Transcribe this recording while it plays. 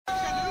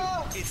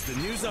It's the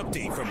news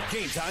update from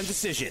Game Time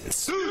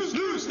Decisions. News.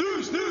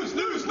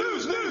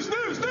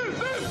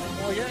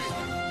 Oh, yeah.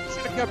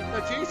 Should have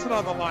kept Jason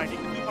on the line. He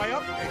can be my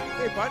update.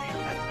 Hey, buddy.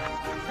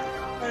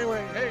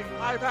 Anyway, hey,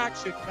 live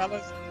action,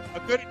 fellas. A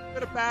good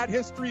bad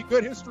history,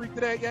 good history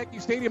today at Yankee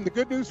Stadium. The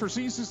good news for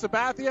CC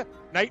Sabathia,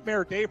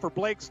 nightmare day for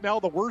Blake Snell,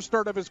 the worst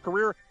start of his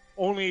career.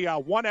 Only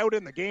one out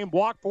in the game,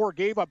 walked 4,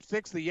 gave up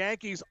 6. The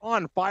Yankees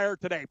on fire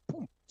today.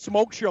 Boom.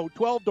 Smoke show,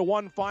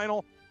 12-1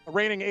 final. The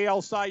reigning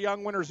AL Cy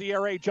Young winners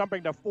ERA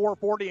jumping to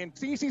 4.40. And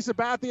CC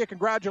Sabathia,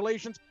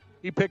 congratulations.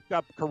 He picked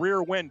up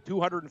career win,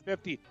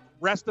 250.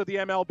 Rest of the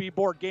MLB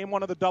board, game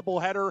 1 of the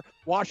doubleheader,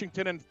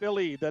 Washington and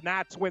Philly. The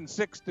Nats win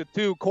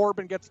 6-2.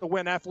 Corbin gets the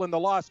win, Eflin the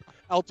loss.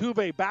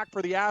 Altuve back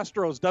for the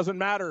Astros, doesn't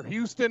matter.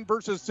 Houston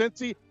versus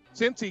Cincy.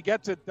 Cincy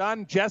gets it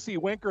done. Jesse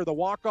Winker, the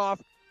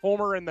walk-off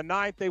homer in the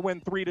 9th. They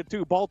win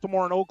 3-2.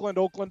 Baltimore and Oakland.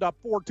 Oakland up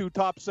 4-2,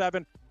 top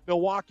 7.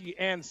 Milwaukee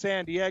and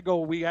San Diego.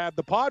 We have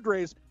the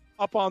Padres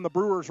up on the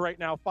Brewers right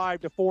now,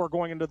 5-4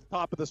 going into the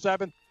top of the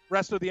 7th.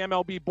 Rest of the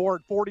MLB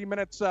board, 40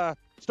 minutes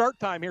start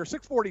time here,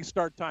 6:40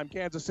 start time.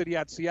 Kansas City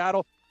at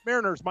Seattle.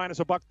 Mariners minus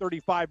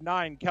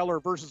 $135.9. Keller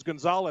versus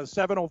Gonzalez,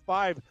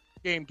 7:05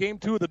 game. Game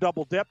 2 of the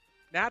double dip.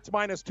 Nats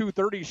minus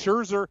 230.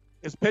 Scherzer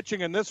is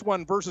pitching in this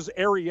one versus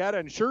Arrieta.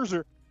 And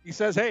Scherzer, he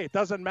says, hey, it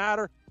doesn't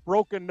matter.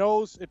 Broken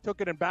nose. It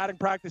took it in batting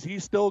practice.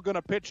 He's still going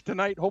to pitch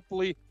tonight.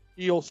 Hopefully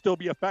he'll still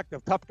be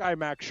effective. Tough guy,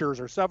 Max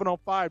Scherzer.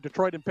 7:05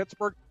 Detroit and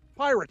Pittsburgh.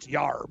 Pirates,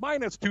 yar.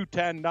 Minus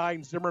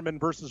 210.9. Zimmerman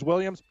versus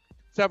Williams.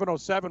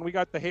 7:07 we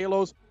got the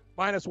Halos.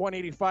 Minus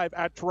 185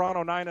 at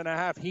Toronto,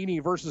 9.5.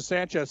 Heaney versus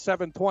Sanchez,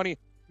 7:20.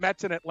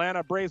 Mets in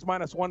Atlanta. Braves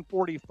minus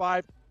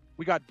 145.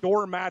 We got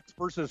Doormats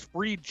versus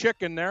Fried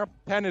Chicken there.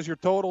 10 is your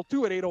total.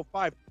 2 at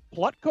 8:05.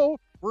 Plutko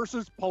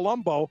versus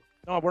Palumbo.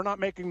 No, we're not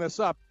making this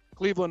up.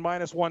 Cleveland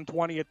minus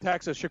 120 at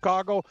Texas.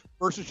 Chicago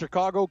versus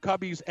Chicago.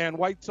 Cubbies and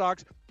White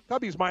Sox.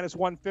 Cubbies minus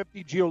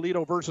 150.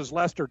 Giolito versus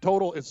Leicester.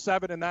 Total is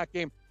 7 in that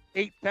game.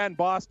 8-10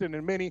 Boston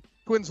and Mini.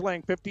 Twins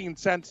laying 15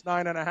 cents.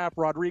 9.5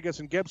 Rodriguez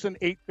and Gibson.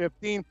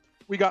 8-15.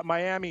 We got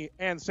Miami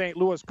and St.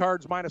 Louis.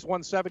 Cards minus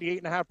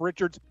 170. 8.5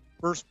 Richards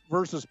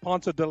versus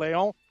Ponce de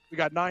Leon. We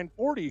got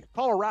 9:40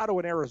 Colorado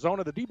and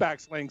Arizona. The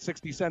D-backs laying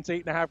 60 cents.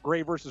 8.5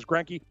 Gray versus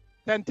Greinke.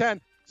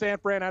 10-10 San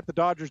Fran at the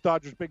Dodgers.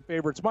 Dodgers big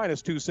favorites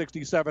minus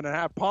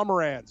 267.5.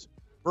 Pomeranz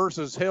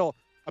versus Hill.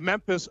 A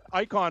Memphis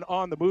icon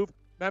on the move.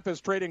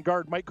 Memphis trading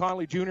guard Mike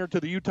Conley Jr. to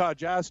the Utah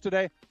Jazz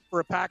today for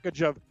a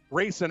package of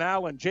Grayson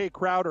Allen, Jay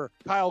Crowder,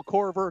 Kyle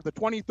Korver, the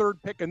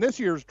 23rd pick in this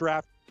year's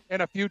draft,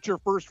 and a future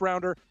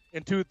first-rounder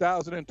in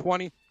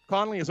 2020.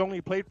 Conley has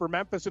only played for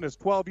Memphis in his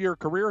 12-year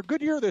career.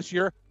 Good year this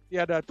year. He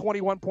had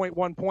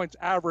 21.1 points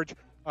average,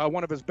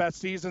 one of his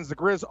best seasons. The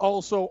Grizz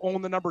also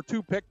own the number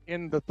 2 pick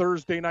in the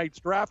Thursday night's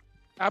draft.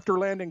 After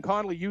landing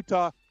Conley,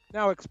 Utah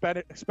now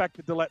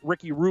expected to let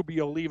Ricky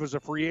Rubio leave as a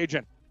free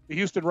agent. The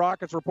Houston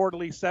Rockets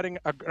reportedly setting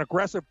an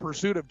aggressive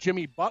pursuit of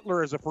Jimmy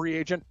Butler as a free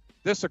agent.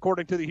 This,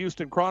 according to the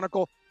Houston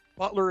Chronicle.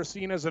 Butler is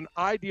seen as an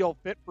ideal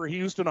fit for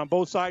Houston on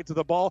both sides of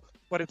the ball,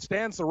 but it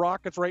stands the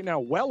Rockets right now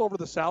well over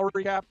the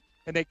salary cap,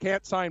 and they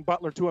can't sign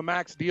Butler to a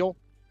max deal.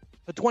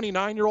 The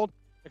 29-year-old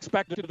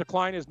expected to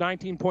decline his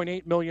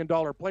 $19.8 million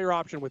player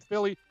option with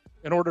Philly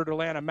in order to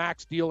land a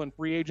max deal in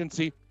free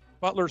agency.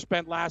 Butler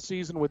spent last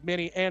season with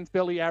Minnie and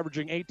Philly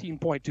averaging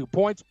 18.2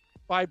 points,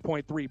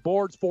 5.3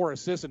 boards, 4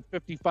 assists in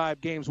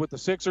 55 games with the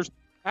Sixers.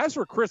 As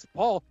for Chris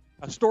Paul,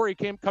 a story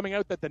coming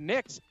out that the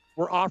Knicks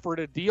were offered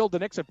a deal. The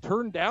Knicks have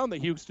turned down the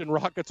Houston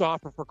Rockets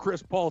offer for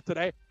Chris Paul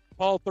today.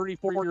 Paul,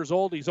 34 years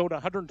old. He's owed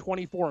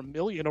 $124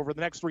 million over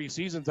the next 3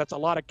 seasons. That's a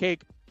lot of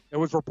cake. It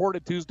was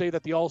reported Tuesday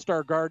that the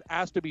All-Star guard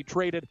asked to be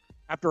traded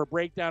after a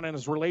breakdown in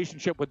his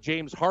relationship with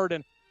James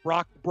Harden.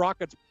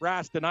 Rockets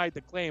brass denied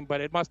the claim,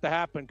 but it must have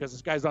happened because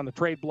this guy's on the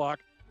trade block.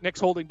 Knicks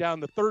holding down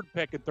the 3rd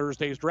pick in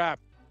Thursday's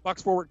draft.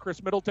 Bucks forward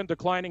Chris Middleton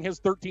declining his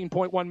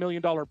 $13.1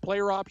 million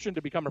player option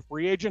to become a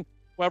free agent.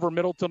 However,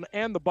 Middleton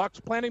and the Bucks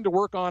planning to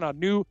work on a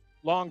new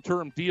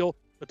long-term deal.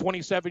 The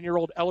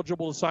 27-year-old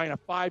eligible to sign a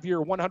 5-year,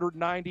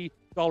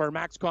 $190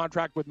 max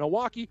contract with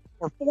Milwaukee,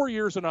 or 4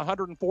 years and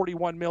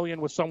 $141 million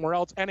with somewhere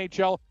else.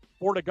 NHL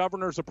Board of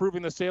Governors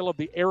approving the sale of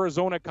the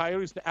Arizona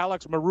Coyotes to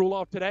Alex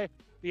Marulov today.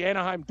 The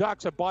Anaheim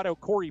Ducks have bought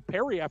out Corey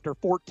Perry after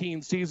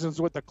 14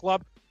 seasons with the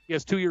club. He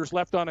has 2 years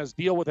left on his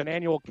deal with an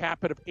annual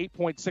cap hit of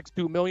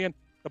 $8.62 million.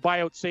 The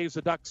buyout saves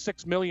the Ducks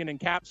 $6 million in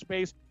cap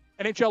space.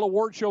 NHL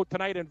award show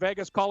tonight in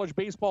Vegas. College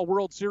Baseball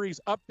World Series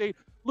update.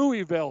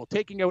 Louisville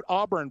taking out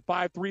Auburn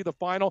 5-3 the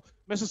final.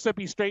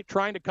 Mississippi State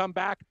trying to come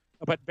back,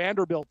 but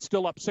Vanderbilt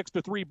still up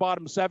 6-3,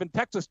 bottom 7.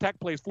 Texas Tech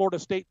plays Florida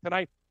State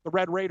tonight. The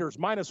Red Raiders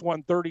minus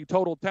 130,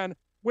 total 10.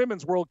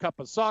 Women's World Cup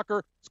of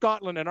Soccer.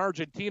 Scotland and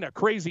Argentina.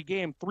 Crazy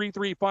game,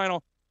 3-3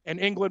 final. And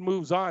England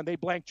moves on. They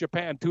blank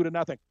Japan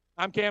 2-0.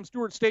 I'm Cam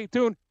Stewart. Stay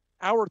tuned.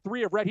 Hour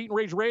 3 of Red Heat and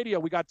Rage Radio.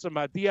 We got some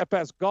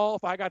DFS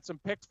golf. I got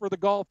some picks for the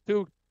golf,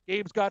 too.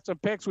 Gabe's got some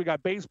picks. We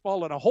got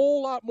baseball and a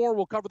whole lot more.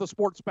 We'll cover the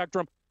sports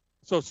spectrum.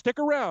 So stick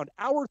around.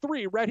 Hour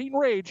 3, Red Heat and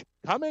Rage,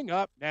 coming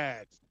up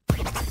next.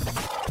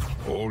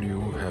 All you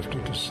have to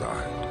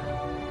decide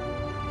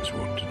is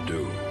what to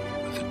do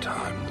with the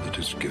time that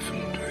is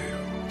given to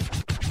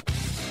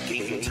you.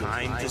 Game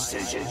Time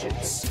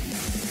Decisions.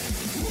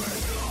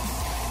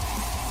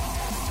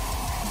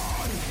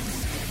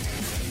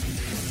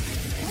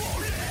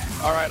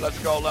 All right, let's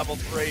go level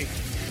 3.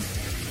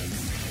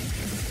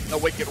 The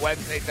Wicked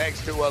Wednesday, thanks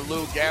to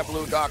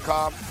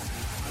LouGamblu.com.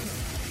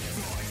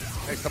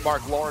 Thanks to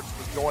Mark Lawrence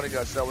for joining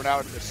us. We're now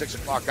at the 6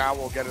 o'clock hour.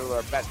 We'll get into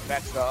our best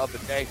bets of the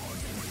day.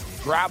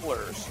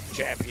 Travelers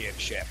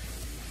Championship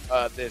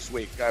this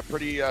week.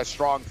 Pretty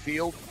strong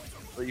field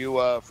for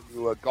you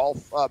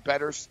golf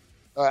bettors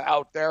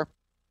out there.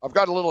 I've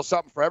got a little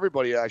something for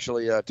everybody,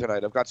 actually,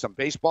 tonight. I've got some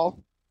baseball.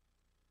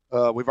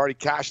 We've already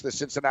cashed the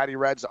Cincinnati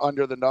Reds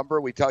under the number.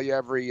 We tell you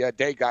every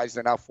day, guys,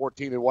 they're now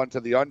 14-1 to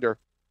the under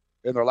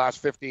in their last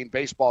 15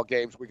 baseball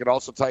games. We can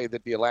also tell you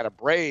that the Atlanta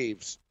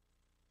Braves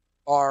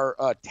are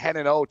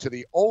 10-0 to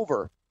the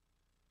over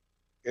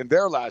in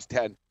their last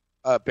 10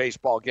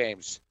 baseball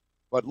games.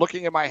 But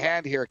looking at my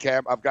hand here,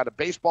 Cam, I've got a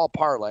baseball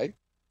parlay.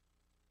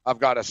 I've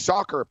got a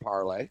soccer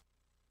parlay.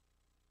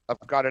 I've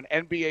got an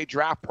NBA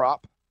draft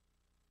prop.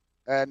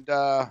 And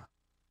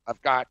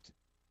I've got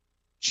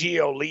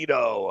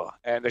Giolito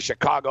and the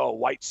Chicago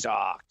White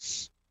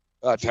Sox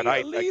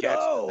tonight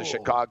against the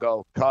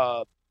Chicago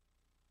Cubs.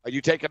 Are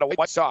you taking the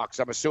White Sox?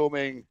 I'm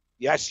assuming,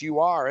 yes,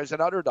 you are, as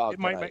an underdog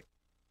tonight.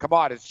 Come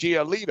on, it's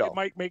Giolito. It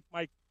might make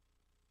my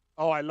 –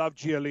 oh, I love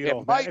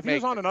Giolito. If he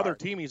was on another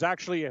team, he's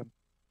actually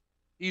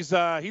he's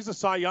a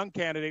Cy Young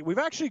candidate. We've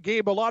actually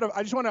gave a lot of –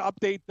 I just want to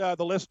update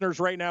the listeners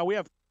right now. We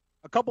have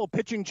a couple of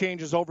pitching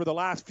changes over the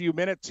last few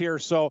minutes here.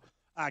 So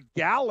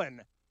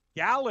Gallen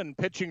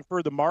pitching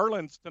for the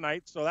Marlins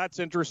tonight, so that's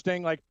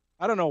interesting. Like,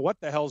 I don't know what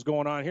the hell's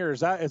going on here. Is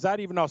that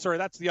even? No, sorry,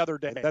 that's the other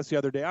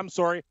day. I'm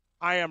sorry,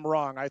 I am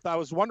wrong. I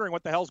was wondering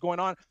what the hell's going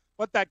on.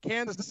 But that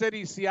Kansas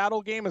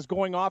City-Seattle game is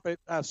going off at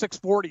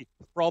 6:40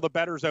 for all the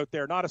bettors out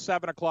there. Not a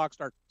 7 o'clock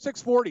start.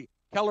 6:40.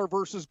 Keller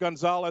versus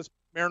Gonzalez.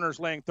 Mariners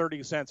laying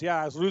 30 cents.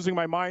 Yeah, I was losing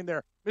my mind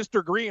there.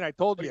 Mr. Green, I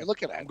told you.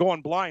 Look at that. I'm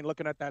going blind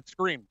looking at that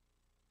screen.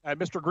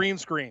 Mr. Green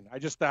screen. I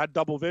just had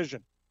double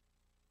vision.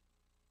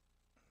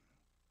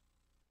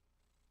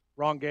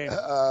 Wrong game.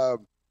 All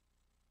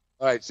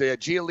right, so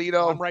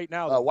Giolito. I'm right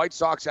now. White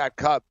Sox at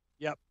Cubs.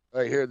 Yep.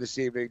 Here this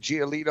evening.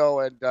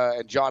 Giolito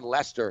and John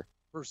Lester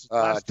versus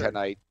Lester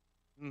tonight.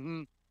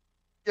 Mm-hmm.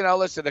 You know,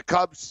 listen, the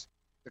Cubs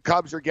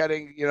are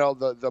getting,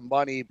 the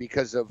money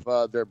because of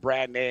their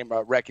brand name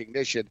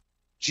recognition.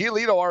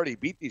 Giolito already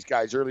beat these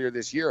guys earlier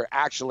this year,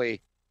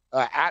 actually,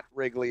 at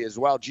Wrigley as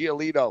well.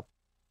 Giolito,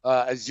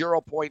 a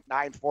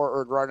 0.94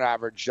 earned run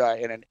average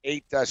in an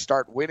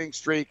 8-start winning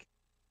streak.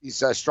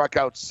 He's struck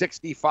out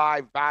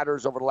 65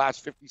 batters over the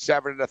last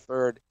 57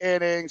 1/3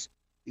 innings.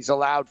 He's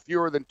allowed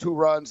fewer than 2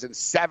 runs in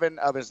 7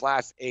 of his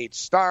last 8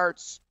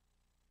 starts.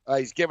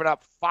 He's given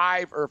up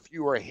 5 or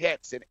fewer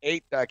hits in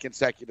 8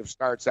 consecutive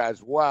starts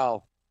as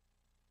well.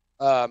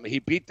 He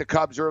beat the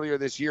Cubs earlier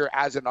this year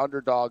as an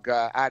underdog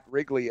at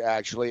Wrigley,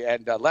 actually.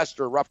 And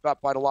Lester, roughed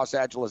up by the Los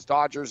Angeles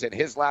Dodgers in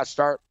his last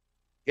start,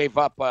 gave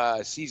up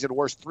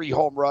season-worst 3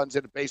 home runs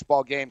in a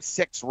baseball game,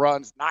 6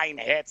 runs, 9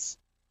 hits.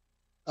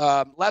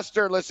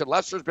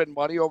 Lester's been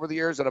money over the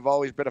years, and I've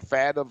always been a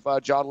fan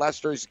of John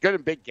Lester. He's good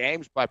in big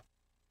games, but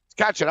it's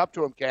catching up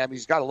to him, Cam.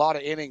 He's got a lot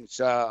of innings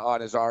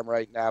on his arm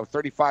right now,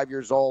 35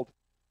 years old.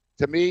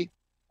 To me,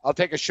 I'll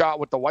take a shot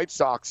with the White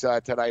Sox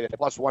tonight at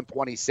plus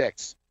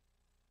 126.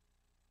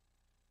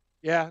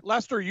 Yeah,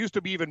 Lester used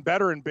to be even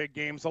better in big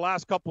games the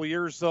last couple of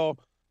years, though.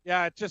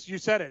 Yeah, it's just, you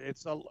said it.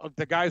 It's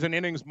the guy's an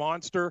innings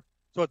monster,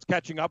 so it's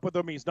catching up with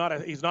him. He's not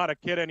a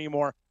kid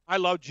anymore. I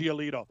love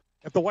Giolito.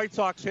 If the White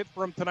Sox hit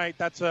for him tonight,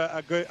 that's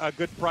a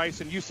good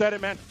price. And you said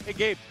it, man. Hey,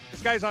 Gabe,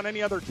 this guy's on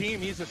any other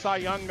team. He's a Cy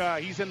Young.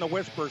 He's in the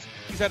whispers.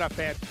 He's had a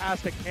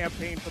fantastic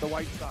campaign for the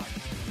White Sox.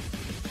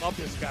 Love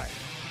this guy.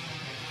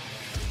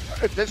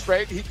 At this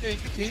rate,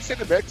 he's in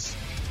the mix.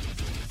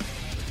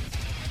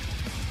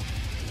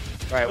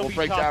 All right, we'll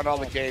break down all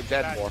the games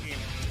and more.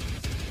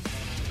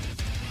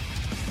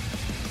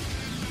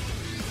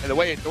 And the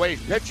way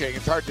he's pitching,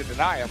 it's hard to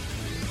deny him.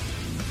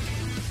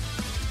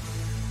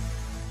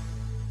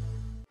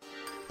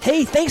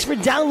 Hey, thanks for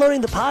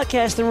downloading the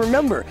podcast. And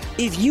remember,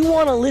 if you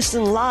want to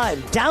listen live,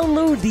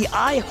 download the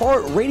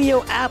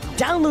iHeartRadio app,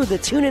 download the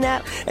TuneIn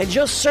app, and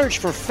just search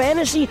for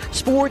Fantasy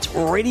Sports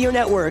Radio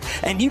Network,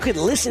 and you can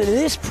listen to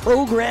this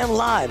program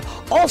live.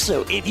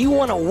 Also, if you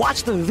want to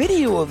watch the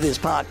video of this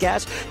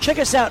podcast, check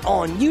us out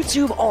on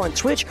YouTube, on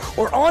Twitch,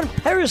 or on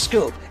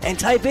Periscope, and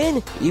type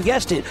in, you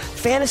guessed it,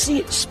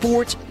 Fantasy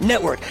Sports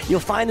Network. You'll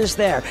find us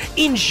there.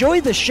 Enjoy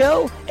the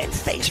show, and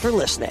thanks for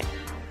listening.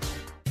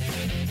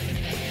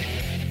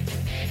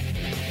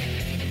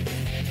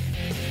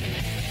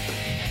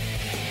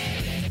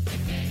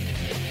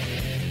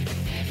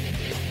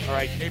 All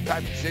right, Game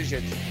Time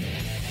Decisions.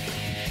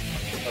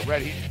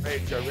 Red Heat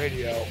Rage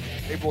Radio.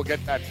 Maybe we'll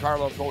get that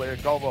Carlos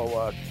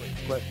Colaiacovo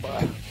clip.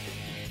 What are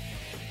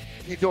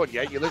you doing,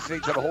 yet? You listening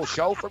to the whole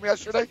show from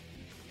yesterday?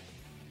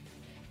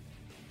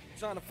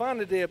 Trying to find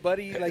it there,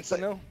 buddy.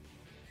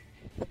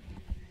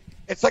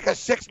 It's like a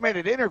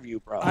 6-minute interview,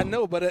 bro. I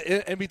know, but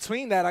in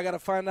between that, I got to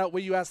find out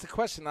where you asked the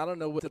question. I don't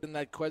know what's in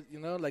that question. You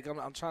know, like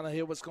I'm trying to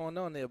hear what's going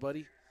on there,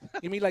 buddy.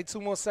 Give me like 2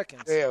 more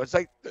seconds. Yeah, it was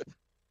like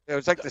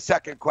the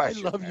second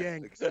question. I love man.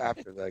 Yang. Like,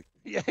 after like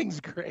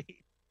Yang's great.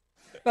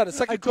 No, the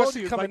second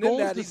question you, coming my in goal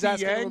that is to he's see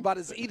asking him Yang. about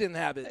his eating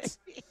habits.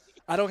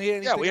 I don't hear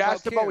anything. Yeah, we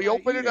asked about. We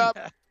opened it up.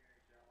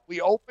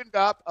 We opened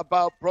up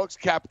about Brooks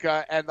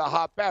Koepka and the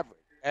hot beverage,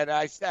 and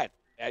I said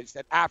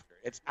after.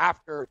 It's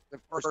after the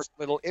first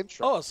little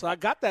intro. Oh, so I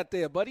got that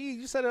there, buddy.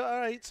 You said, all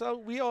right, so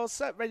we all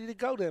set, ready to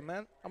go then,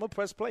 man. I'm going to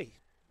press play.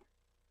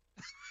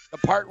 The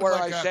part where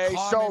like I say,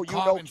 so you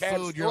know Cam food,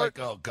 Stewart? you're like,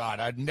 oh,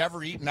 God, I'd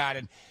never eaten that.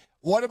 And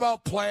what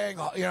about playing,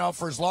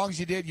 for as long as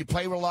you did, you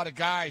played with a lot of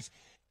guys.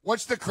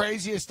 What's the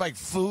craziest, like,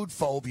 food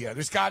phobia?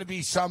 There's got to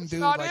be some dude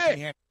not like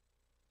it.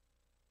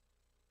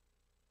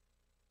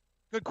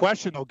 Good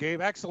question, though, Gabe.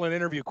 Excellent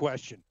interview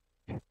question.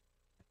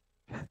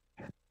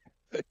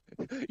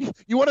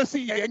 You want to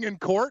see Yang in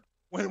court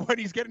when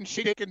he's getting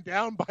shaken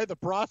down by the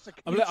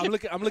prosecution? I'm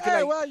looking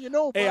hey, like, well, you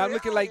know, hey, buddy, I'm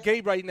looking like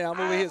Gabe right now. I'm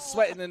over here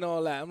sweating and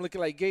all that. I'm looking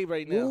like Gabe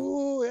right now.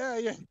 Ooh, yeah.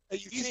 You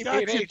He's see got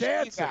me in you HD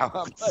dancing. now.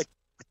 I'm like,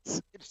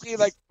 you can see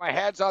like my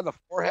hands on the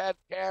forehead,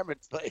 Cam.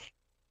 It's like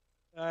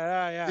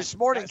Yeah. this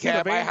morning, I see the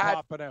Cam. I vein had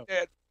popping out.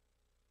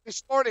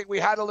 this morning we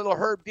had a little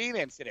Herb Dean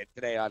incident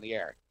today on the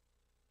air.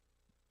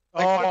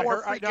 Oh, one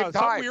more I freaking know. time.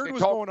 Something weird They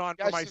was told going on me,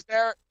 for "Yes, my. is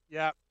there?"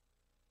 Yeah.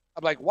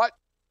 I'm like, what?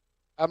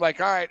 I'm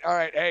like, all right.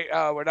 Hey,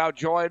 we're now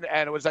joined,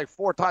 and it was like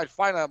 4 times.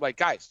 Finally, I'm like,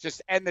 guys,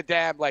 just end the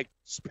damn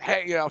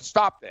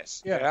stop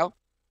this. Yeah. You know,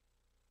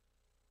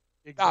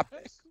 stop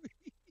this.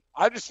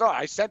 I just saw.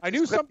 I sent. I this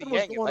knew clip something to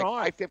was Yang at going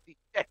like on. 5:56.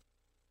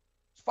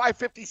 It's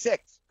 5:56.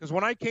 Because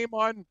when I came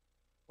on to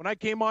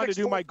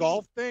do my 6:14.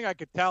 golf thing, I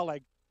could tell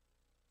like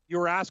you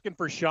were asking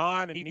for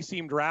Sean, and he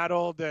seemed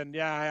rattled. And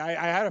yeah,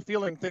 I had a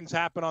feeling things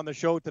happened on the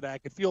show today. I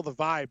could feel the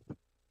vibe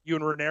you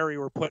and Ranieri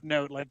were putting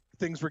out. Like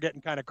things were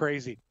getting kind of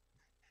crazy.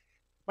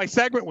 My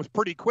segment was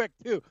pretty quick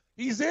too.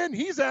 He's in,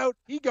 he's out,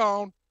 he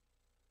gone.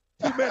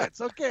 2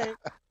 minutes, okay.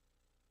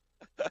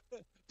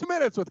 2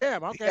 minutes with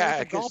him. Okay, Yeah,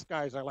 the golf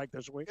guys I like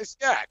this week.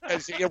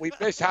 Because we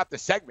missed half the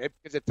segment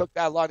because it took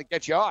that long to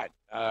get you on.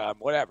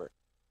 Whatever.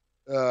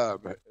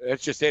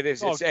 It's just it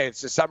is.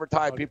 It's the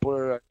summertime. People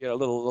are a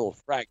little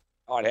frank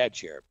on edge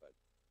here. But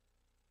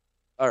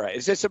all right,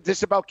 is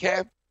this about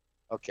Cam?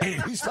 Okay.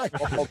 He's like,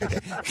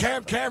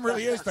 Cam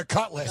really is the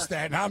cutlass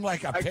then. I'm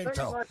like a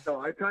Pinto.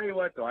 I tell you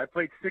what, though. I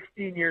played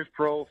 16 years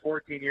pro,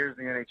 14 years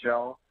in the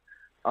NHL.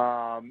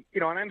 And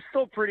I'm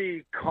still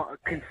pretty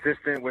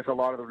consistent with a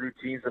lot of the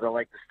routines that I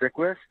like to stick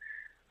with.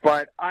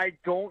 But I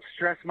don't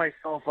stress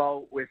myself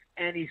out with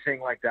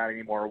anything like that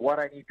anymore. What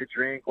I need to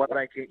drink, what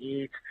I can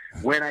eat,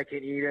 when I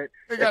can eat it.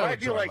 If I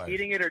feel like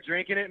eating it or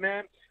drinking it,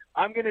 man,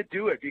 I'm going to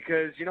do it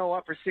because, you know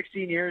what, for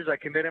 16 years I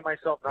committed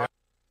myself not.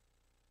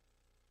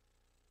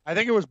 I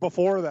think it was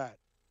before that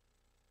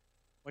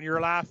when you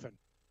were laughing.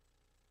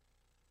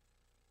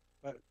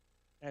 But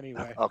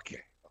anyway. Okay.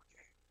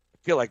 I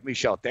feel like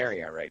Michel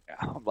Therrien right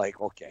now. I'm like,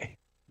 okay.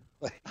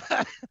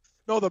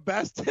 No, the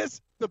best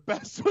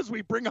was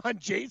we bring on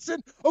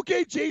Jason.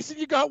 Okay, Jason,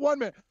 you got 1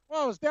 minute.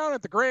 Well, I was down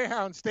at the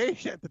Greyhound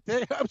station at the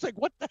day. I was like,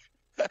 what the?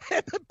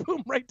 And then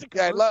boom, right to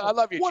Yeah, commercial. I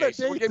love you, What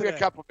Jason. a We'll day give you a today.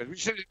 couple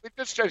minutes. We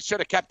just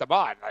should have kept them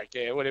on. Like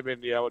it would have been,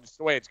 it's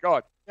the way it's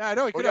going. Yeah, I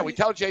know. We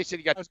tell Jason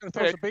you got. I was going to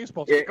throw some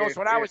baseball. It goes,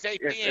 when I was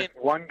 18, If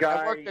one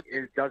guy worked at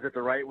does it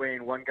the right way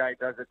and one guy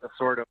does it the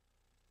sort of.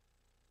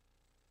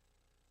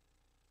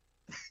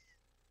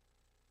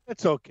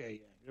 It's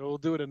okay. Yeah. We'll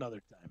do it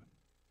another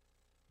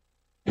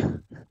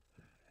time. It's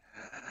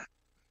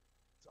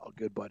all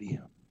good, buddy.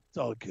 It's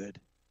all good.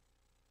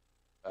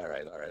 All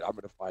right. I'm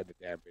going to find the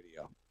damn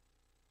video.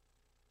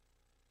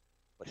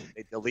 But did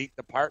they delete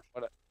the part?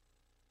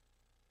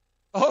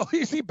 Oh,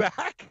 is he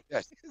back?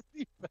 Yes. Is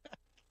he back?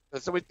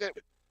 So we tell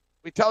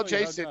Oh, yeah,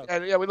 Jason, no.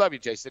 and we love you,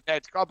 Jason.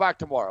 It's call back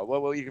tomorrow.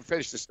 Well, you can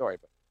finish the story.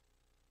 But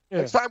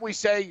Yeah. next time we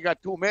say you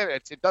got 2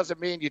 minutes, it doesn't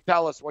mean you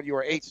tell us when you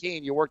were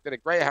 18 you worked at a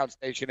Greyhound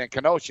station in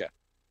Kenosha.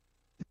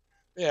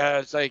 Yeah,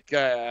 it's like,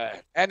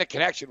 and the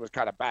connection was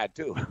kind of bad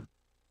too.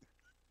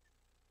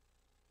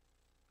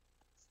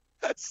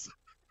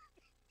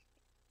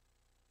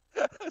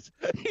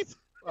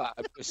 Well,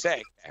 I'm just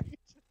saying, man.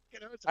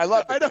 I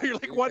love it. I know you're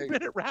like 1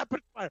 minute rapid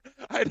fire.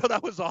 I know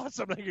that was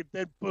awesome. Like,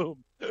 then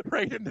boom,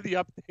 right into the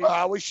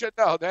update. We should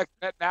know that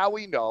now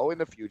we know in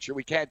the future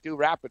we can't do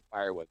rapid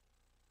fire with.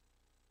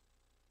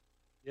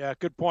 Yeah,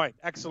 good point.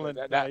 Excellent.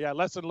 That-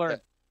 lesson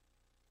learned.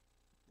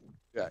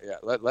 Yeah.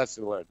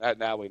 Lesson learned. That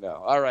now we know.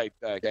 All right,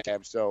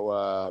 Cam.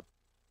 So,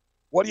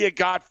 what do you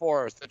got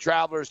for us? The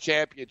Travelers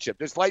Championship.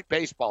 There's light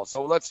baseball,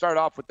 so let's start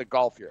off with the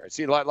golf here. I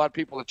see a lot of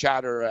people in the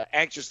chat are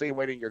anxiously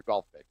waiting your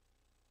golf pick.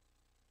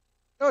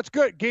 No, it's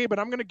good, Gabe,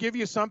 and I'm going to give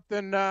you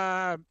something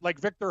like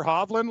Victor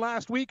Hovland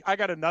last week. I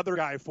got another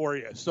guy for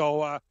you.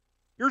 So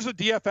here's a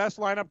DFS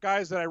lineup,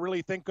 guys, that I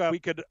really think we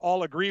could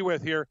all agree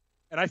with here.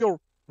 And I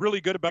feel really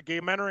good about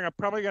game entering. I'm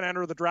probably going to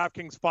enter the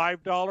DraftKings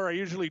 $5. I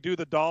usually do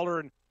the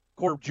 $1.25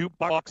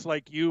 jukebox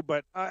like you,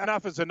 but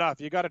enough is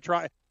enough. You got to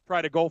try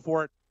to go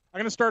for it. I'm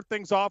going to start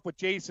things off with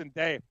Jason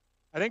Day.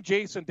 I think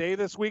Jason Day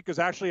this week is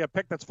actually a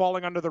pick that's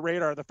falling under the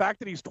radar. The fact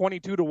that he's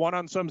 22-1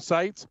 on some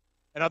sites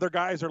and other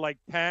guys are like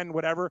 10,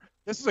 whatever,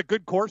 this is a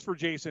good course for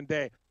Jason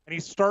Day. And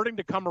he's starting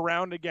to come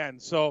around again.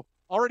 So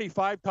already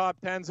 5 top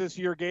 10s this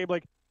year, Gabe.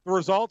 Like the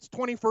results,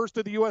 21st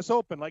of the U.S.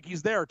 Open. Like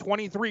he's there,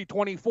 23,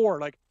 24.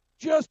 Like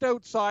just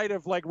outside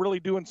of like really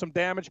doing some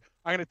damage.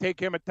 I'm going to take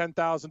him at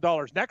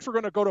 $10,000. Next, we're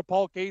going to go to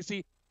Paul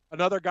Casey,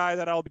 another guy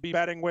that I'll be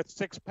betting with,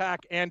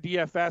 6-pack and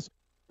DFS.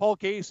 Paul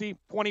Casey,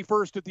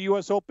 21st at the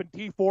U.S. Open,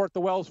 T4 at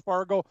the Wells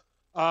Fargo.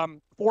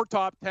 4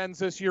 top 10s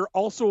this year.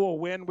 Also a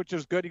win, which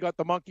is good. He got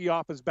the monkey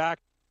off his back.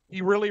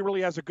 He really,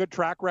 really has a good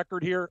track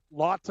record here.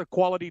 Lots of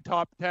quality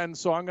top 10s,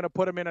 so I'm going to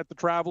put him in at the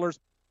Travelers.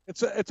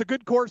 It's a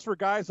good course for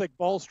guys like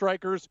ball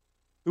strikers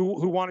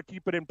who want to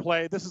keep it in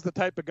play. This is the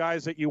type of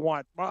guys that you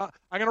want. I'm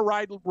going to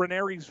ride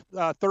Ranieri's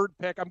third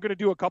pick. I'm going to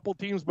do a couple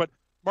teams, but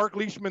Mark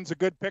Leishman's a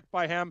good pick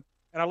by him,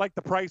 and I like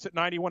the price at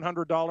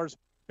 $9,100.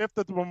 5th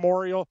at the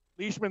Memorial.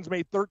 Leishman's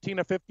made 13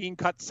 of 15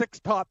 cuts, 6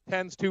 top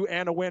 10s, 2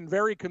 and a win.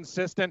 Very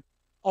consistent.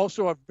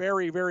 Also a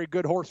very, very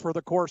good horse for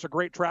the course. A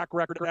great track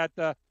record at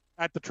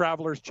the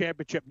Travelers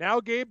Championship. Now,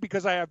 Gabe,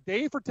 because I have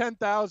Day for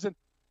 $10,000,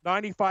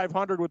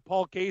 $9,500 with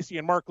Paul Casey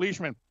and Mark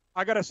Leishman,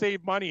 I got to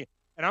save money.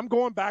 And I'm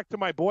going back to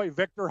my boy,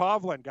 Viktor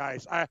Hovland,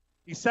 guys.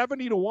 He's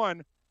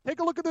 70-1. Take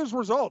a look at his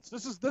results.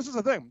 This is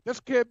the thing. This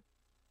kid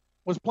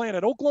was playing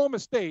at Oklahoma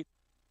State.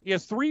 He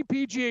has 3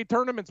 PGA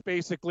tournaments,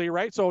 basically,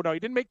 right? So, no,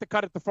 he didn't make the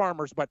cut at the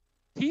Farmers, but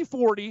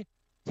T40,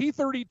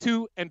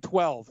 T32, and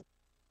 12.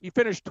 He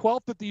finished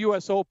 12th at the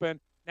U.S. Open.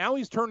 Now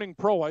he's turning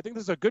pro. I think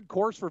this is a good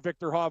course for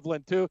Viktor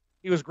Hovland, too.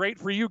 He was great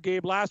for you,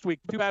 Gabe, last week.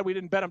 Too bad we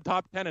didn't bet him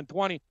top 10 and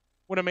 20.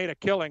 Would have made a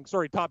killing.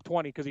 Sorry, top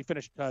 20 because he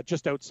finished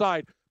just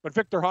outside. But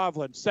Viktor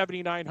Hovland,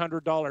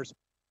 $7,900.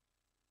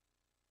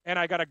 And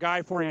I got a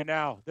guy for you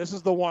now. This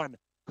is the one,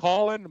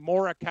 Colin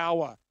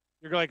Morikawa.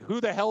 You're like, who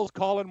the hell is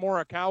Colin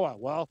Morikawa?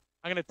 Well,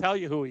 I'm going to tell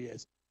you who he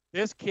is.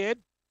 This kid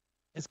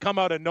has come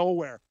out of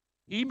nowhere.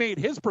 He made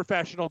his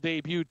professional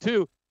debut,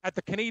 too, at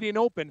the Canadian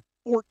Open,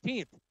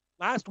 14th.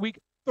 Last week,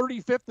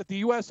 35th at the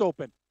U.S.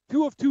 Open.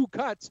 2 of 2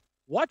 cuts.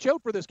 Watch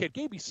out for this kid.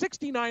 Gave me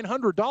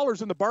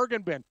 $6,900 in the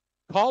bargain bin.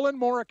 Colin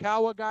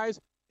Morikawa, guys,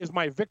 is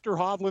my Viktor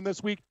Hovland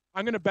this week.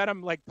 I'm going to bet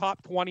him like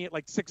top 20 at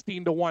like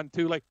 16-1,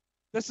 too. Like,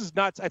 this is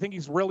nuts. I think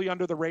he's really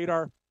under the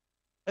radar.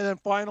 And then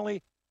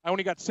finally, I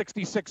only got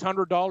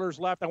 $6,600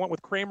 left. I went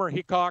with Kramer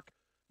Hickok.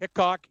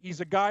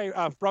 He's a guy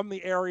from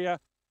the area,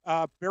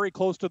 very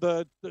close to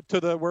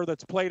the where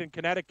that's played in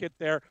Connecticut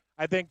there.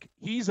 I think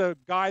he's a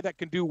guy that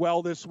can do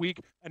well this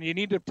week, and you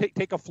need to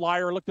take a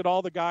flyer. Looked at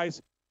all the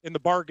guys in the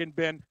bargain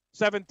bin.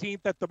 17th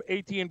at the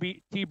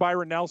AT&T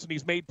Byron Nelson.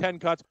 He's made 10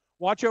 cuts.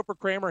 Watch out for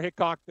Kramer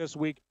Hickok this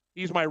week.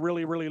 He's my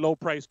really, really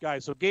low-priced guy.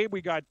 So, Gabe,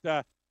 we got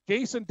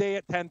Jason Day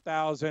at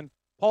 $10,000,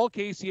 Paul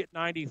Casey at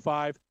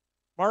 $95,000,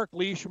 Mark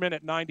Leishman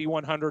at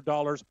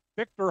 $9,100,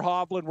 Viktor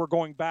Hovland, we're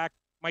going back.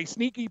 My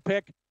sneaky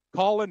pick,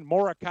 Colin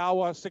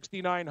Morikawa,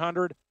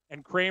 $6,900,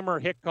 and Kramer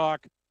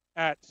Hickok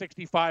at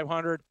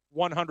 $6,500,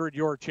 100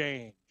 your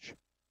change.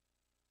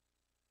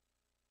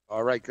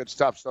 All right, good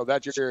stuff. So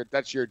that's your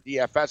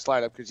DFS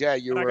lineup because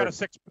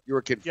you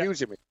were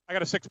confusing me. I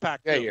got a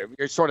 6-pack. Yeah,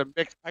 you're sort of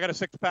mixed. I got a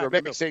 6-pack. You're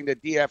mixing the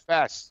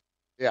DFS.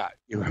 Yeah,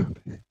 you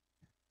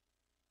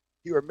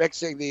were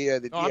mixing the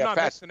DFS. I'm not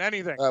mixing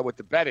anything with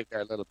the betting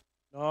there a little.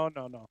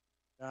 No.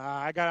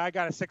 I got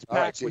a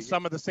 6-pack with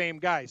some of the same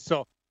guys.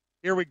 So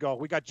here we go.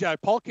 We got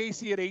Paul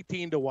Casey at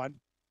 18-1,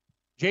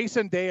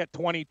 Jason Day at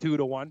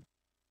 22-1.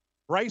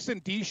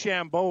 Bryson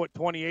DeChambeau at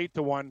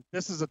 28-1.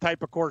 This is the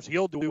type of course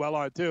he'll do well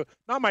on, too.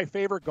 Not my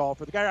favorite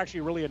golfer. The guy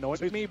actually really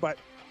annoys me, but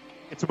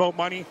it's about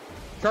money.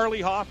 Charlie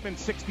Hoffman,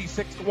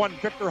 66-1.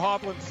 Viktor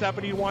Hovland,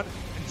 71.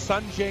 And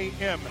Sungjae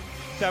Im,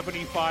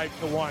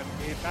 75-1.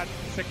 That's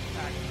the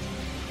 6-pack.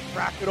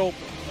 Crack it open,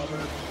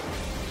 brother.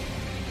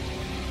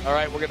 All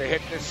right, we're going to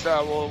hit this.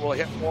 We'll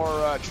hit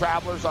more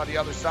Travelers on the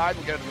other side.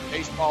 We'll get into the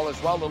baseball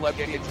as well. We'll let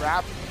you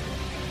draft.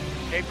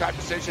 Game time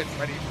decisions.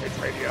 Ready? It's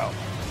radio.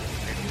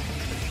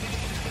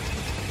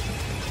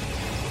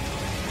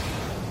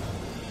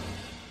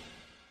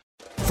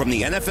 From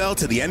the NFL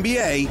to the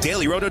NBA,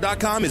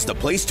 DailyRoto.com is the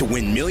place to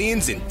win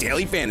millions in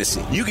daily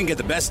fantasy. You can get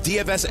the best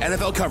DFS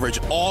NFL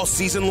coverage all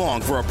season long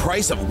for a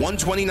price of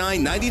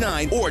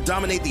 $129.99 or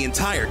dominate the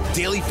entire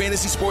daily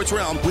fantasy sports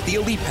realm with the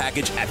Elite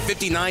Package at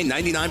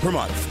 $59.99 per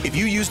month. If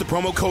you use the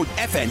promo code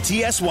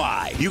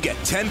FNTSY, you get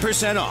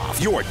 10%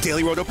 off your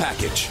Daily Roto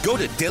package. Go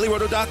to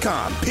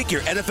DailyRoto.com, pick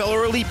your NFL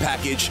or Elite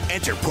Package,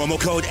 enter promo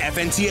code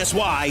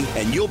FNTSY,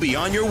 and you'll be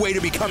on your way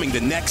to becoming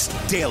the next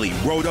Daily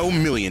Roto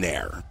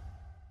millionaire.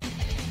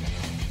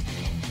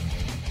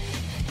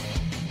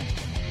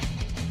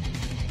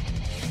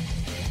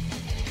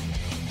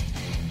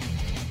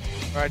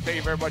 All right, thank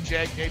you very much,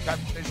 Ed. Game time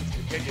decisions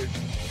continues.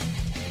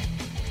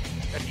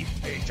 And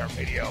EPH,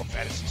 Radio,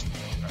 Fantasy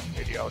Sports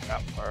Radio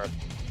Network.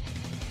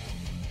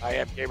 I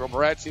am Gabriel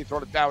Morency.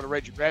 Throwing it down with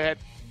Reggie Redhead.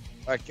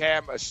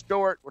 Cam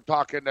Stewart. We're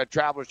talking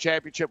Travelers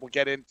Championship. We'll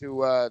get into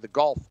the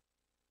golf.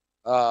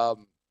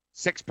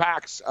 6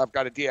 packs. I've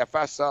got a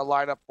DFS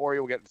lineup for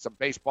you. We'll get some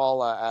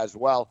baseball as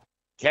well.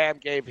 Cam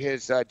gave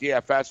his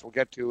DFS. We'll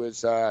get to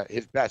his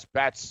best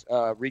bets,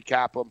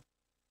 recap them.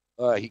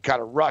 He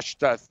kind of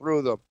rushed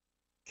through them.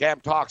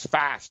 Cam talks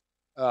fast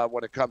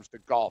when it comes to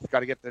golf.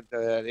 Got to get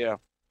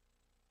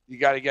you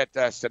got to get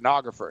the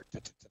stenographer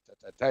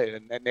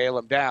and then nail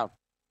him down.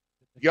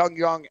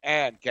 Young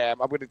and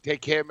Cam. I'm going to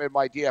take him in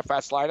my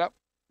DFS lineup.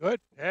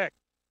 Good pick.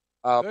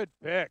 Good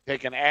pick.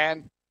 Taking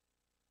Ann.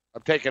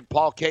 I'm taking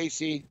Paul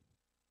Casey.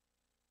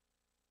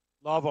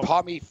 Love him.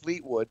 Tommy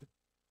Fleetwood.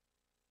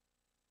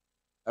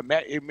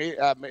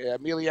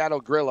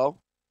 Emiliano Grillo.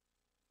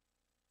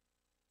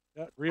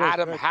 Yeah, real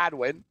Adam good.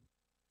 Hadwin.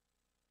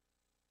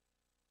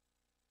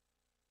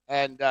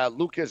 And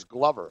Lucas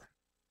Glover.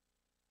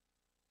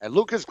 And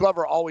Lucas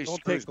Glover always Don't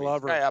screws take me.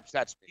 Glover. This guy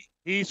upsets me.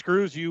 He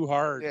screws you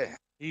hard. Yeah.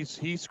 He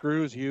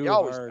screws you He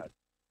always hard. does.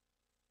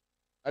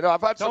 I know. I've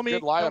had Tell some me,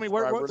 good lineups where,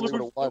 where I what's, really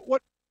would have won.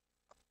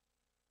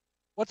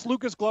 what's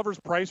Lucas Glover's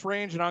price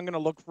range? And I'm going to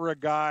look for a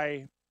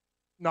guy,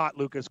 not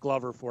Lucas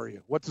Glover, for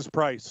you. What's his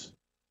price?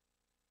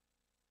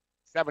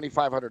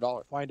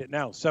 $7,500. Find it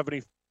now.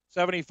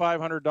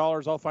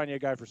 $7,500. I'll find you a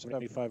guy for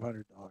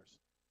 $7,500.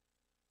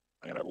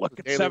 I'm going to look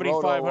at Daily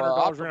Roto, $7,500. We're going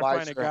to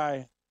find a optimizer.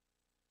 guy.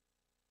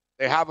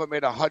 They have him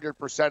in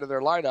 100% of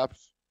their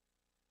lineups.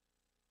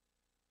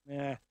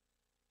 Yeah.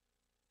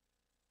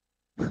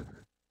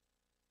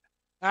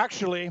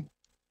 Actually,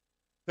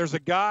 there's a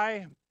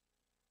guy,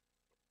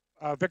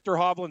 Victor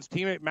Hovland's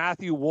teammate,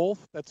 Matthew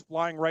Wolf, that's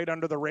flying right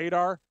under the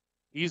radar.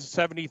 He's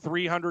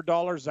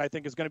 $7,300. I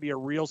think is going to be a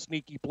real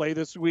sneaky play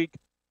this week.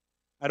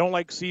 I don't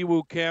like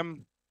Siwoo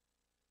Kim.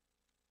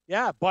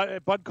 Yeah,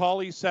 Bud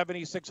Cauley,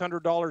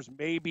 $7,600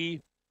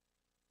 maybe.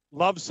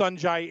 Love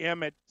Sunjay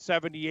M at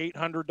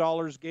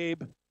 $7,800,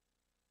 Gabe.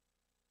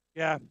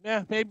 Yeah,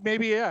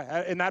 maybe,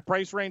 yeah. In that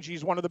price range,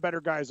 he's one of the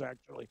better guys,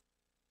 actually.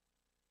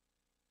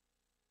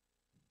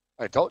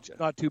 I told you.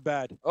 Not too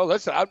bad. Oh,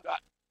 listen,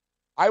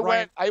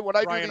 when I do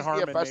Ryan these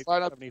Harmon DFS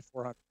lineups,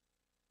 7,400.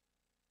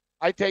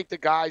 I take the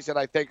guys that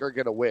I think are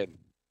going to win.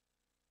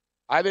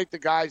 I think the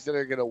guys that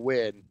are going to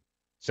win.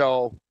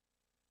 So,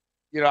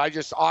 I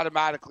just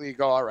automatically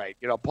go, all right,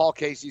 Paul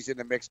Casey's in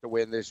the mix to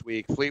win this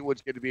week.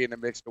 Fleetwood's going to be in the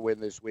mix to win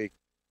this week.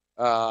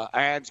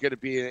 Ann's going to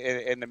be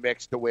in the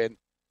mix to win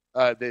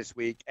this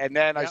week. And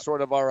then I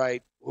sort of, all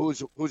right,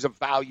 who's a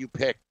value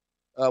pick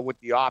with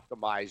the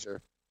optimizer?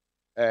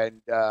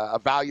 And a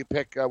value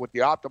pick with the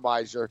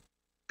optimizer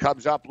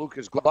comes up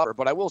Lucas Glover.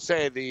 But I will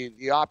say the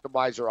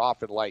optimizer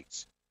often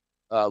likes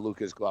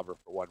Lucas Glover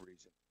for one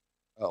reason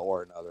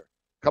or another.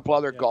 A couple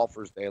other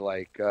golfers they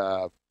like.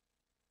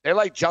 They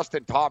like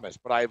Justin Thomas,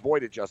 but I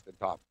avoided Justin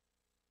Thomas.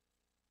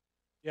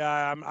 Yeah,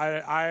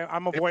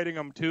 I'm avoiding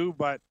him too.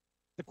 But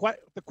the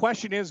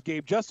question is,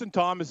 Gabe, Justin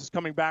Thomas is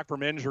coming back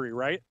from injury,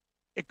 right?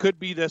 It could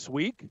be this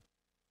week.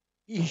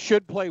 He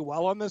should play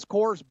well on this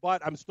course,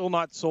 but I'm still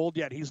not sold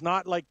yet. He's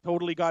not like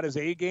totally got his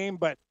A game,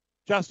 but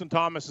Justin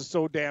Thomas is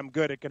so damn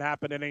good. It can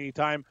happen at any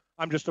time.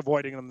 I'm just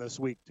avoiding him this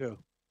week too.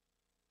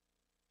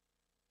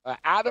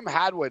 Adam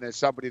Hadwin is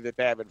somebody that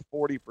they have in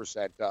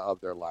 40% of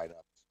their lineups.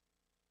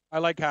 I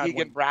like Hadwin.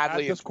 Keegan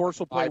Bradley. This course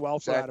will play well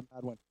for Adam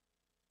Hadwin.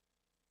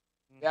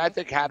 Yeah, I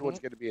think Hadwin's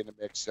going to be in the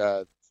mix.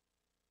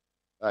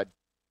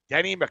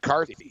 Denny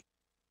McCarthy,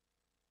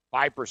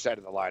 5%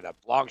 of the lineup.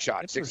 Long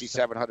shot,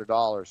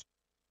 $6,700.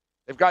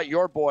 They've got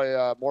your boy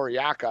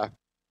Morikawa.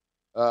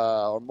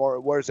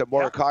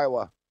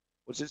 Morikawa?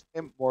 What's his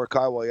name?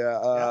 Morikawa,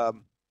 yeah.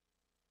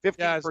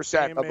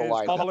 15% of the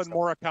lineup. Colin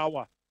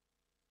Morikawa.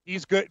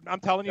 He's good.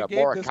 I'm telling you,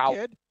 Gabe, this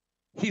kid,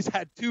 he's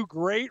had 2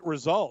 great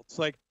results.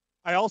 Like,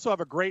 I also have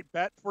a great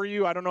bet for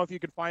you. I don't know if you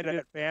can find it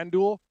at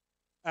FanDuel.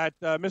 At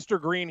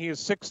Mr. Green, he is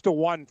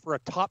 6-1 for a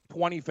top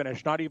 20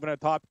 finish, not even a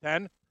top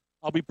 10.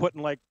 I'll be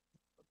putting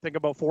think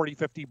about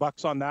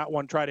 $40-50 on that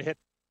one. Try to hit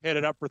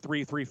it up for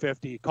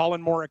 $350.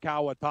 Colin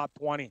Morikawa, top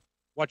 20.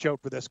 Watch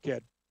out for this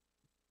kid.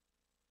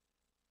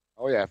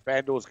 Oh yeah,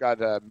 FanDuel's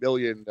got a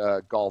million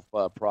golf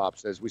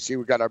props. As we see,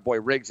 we got our boy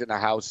Riggs in the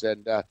house,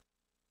 and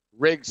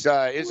Riggs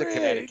is a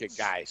Connecticut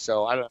guy,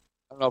 so I don't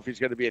know if he's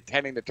going to be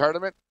attending the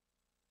tournament.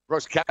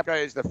 Brooks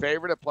Koepka is the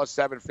favorite at plus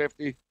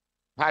 750.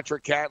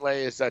 Patrick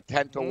Cantlay is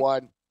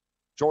 10-1.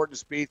 Jordan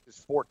Spieth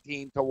is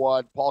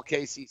 14-1. Paul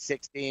Casey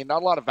 16.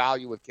 Not a lot of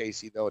value with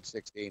Casey though at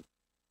 16.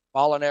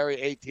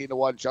 Molinari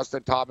 18-1.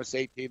 Justin Thomas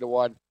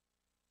 18-1.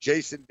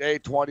 Jason Day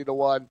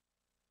 20-1.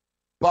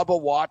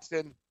 Bubba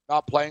Watson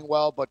not playing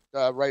well, but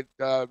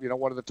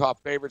one of the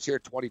top favorites here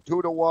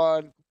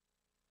 22-1.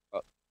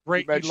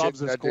 Great, he loves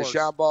this course.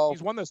 DeChambeau.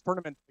 He's won this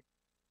tournament.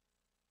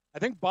 I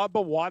think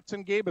Bubba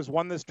Watson, Gabe, has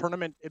won this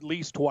tournament at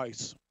least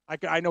twice.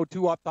 I know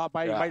 2 off top.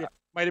 Might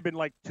have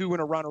been 2 in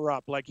a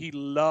runner-up. Like, he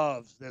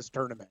loves this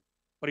tournament,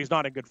 but he's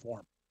not in good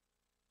form.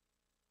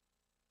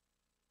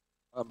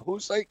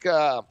 Who's it's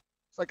a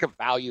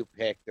value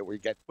pick that we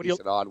get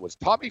decent on was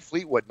Tommy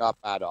Fleetwood. Not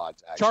bad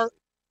odds actually.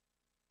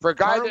 For a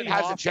guy Charlie that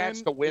has Hoffman a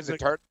chance to win the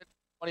tournament,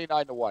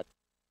 29-1.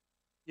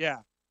 Yeah,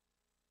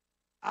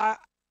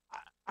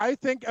 I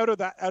think out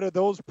of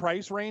those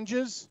price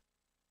ranges,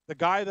 the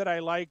guy that I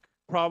like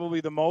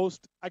probably the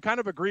most. I kind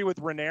of agree with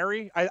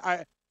Ranieri.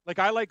 I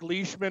like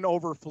Leishman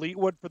over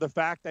Fleetwood for the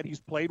fact that he's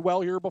played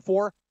well here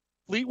before.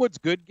 Fleetwood's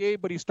good,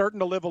 Gabe, but he's starting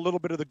to live a little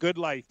bit of the good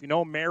life.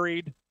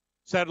 Married,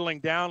 settling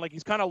down. Like,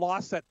 he's kind of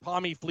lost that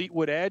Tommy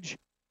Fleetwood edge.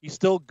 He's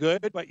still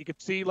good, but you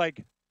could see,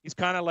 like, he's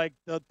kind of like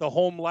the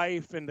home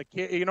life and the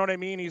kid. You know what I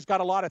mean? He's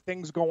got a lot of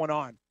things going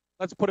on.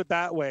 Let's put it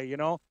that way,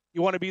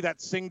 You want to be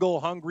that single,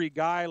 hungry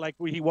guy like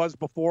he was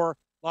before,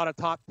 a lot of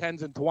top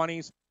 10s and 20s.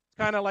 It's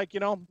kind of like,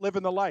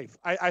 living the life.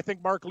 I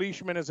think Mark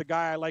Leishman is a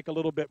guy I like a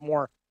little bit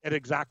more at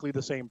exactly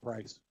the same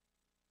price.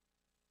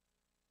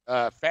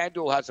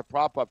 FanDuel has a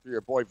prop up for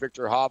your boy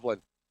Victor Hovland.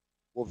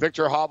 Will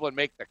Victor Hovland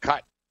make the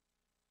cut?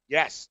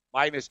 Yes,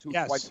 minus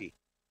 220.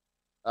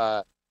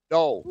 Yes.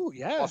 No, Ooh,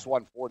 yeah. plus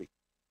 140.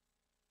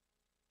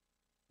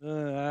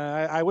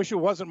 I wish it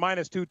wasn't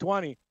minus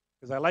 220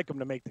 because I like him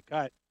to make the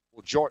cut.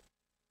 Well,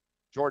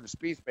 Jordan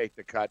Spieth make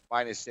the cut,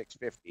 minus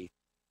 650.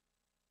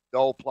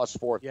 No, plus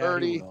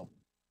 430.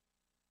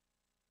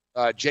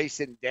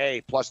 Jason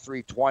Day, plus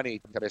 320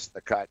 to miss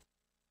the cut.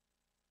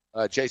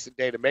 Jason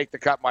Day to make the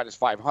cut, minus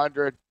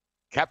 500.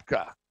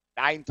 Koepka,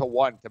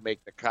 9-1 to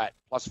make the cut,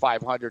 plus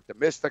 500 to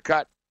miss the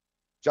cut.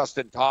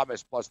 Justin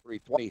Thomas, plus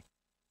 320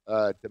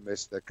 to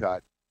miss the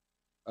cut.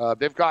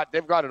 They've got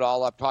it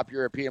all up. Top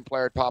European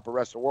player, top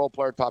rest of the world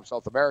player, top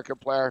South American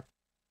player,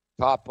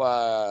 top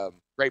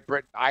Great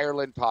Britain,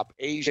 Ireland, top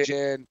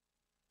Asian,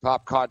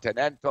 top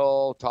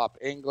continental, top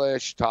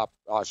English, top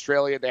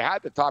Australian. They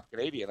had the top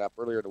Canadian up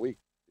earlier in the week.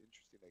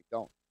 Interesting, they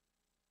don't.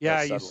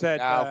 Yeah, you said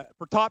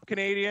for top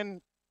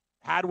Canadian,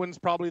 Hadwin's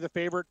probably the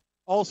favorite.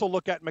 Also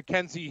look at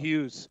Mackenzie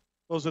Hughes.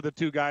 Those are the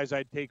two guys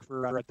I'd take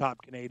for a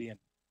top Canadian.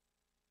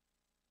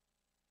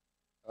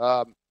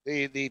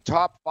 The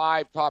top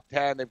 5, top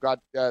 10, they've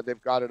got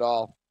it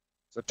all.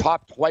 So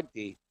top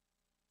 20.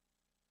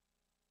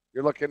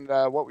 You're looking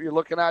what were you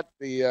looking at?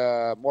 The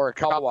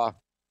Morikawa.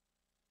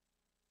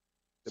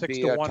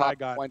 6-1 top I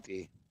got.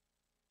 20.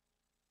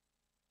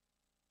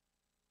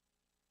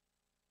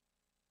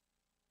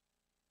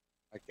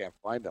 I can't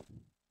find them.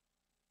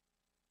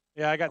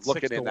 Yeah, I got I'm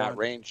looking 6-1 in that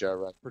range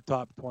for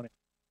top 20.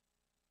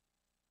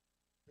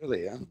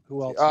 Really? Yeah.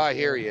 Who else?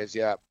 Here he is.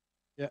 Yeah.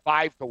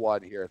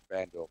 5-1 here at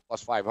FanDuel,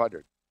 plus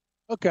 500.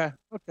 Okay.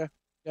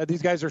 Yeah,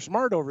 these guys are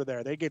smart over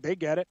there. They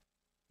get it.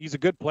 He's a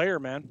good player,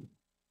 man.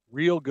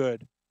 Real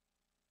good.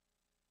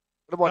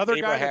 What about another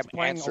Abraham guy that's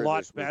playing Answer a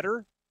lot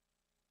better?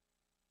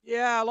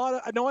 Yeah,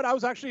 you know what? I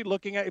was actually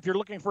looking at, if you're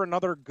looking for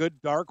another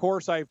good dark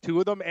horse, I have two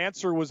of them.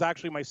 Answer was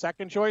actually my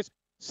second choice.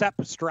 Sepp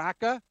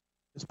Straka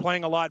is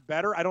playing a lot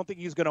better. I don't think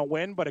he's going to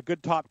win, but a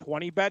good top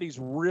 20 bet. He's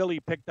really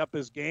picked up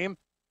his game.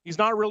 He's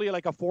not really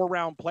like a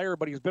 4-round player,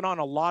 but he's been on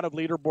a lot of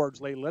leaderboards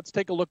lately. Let's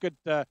take a look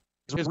at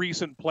his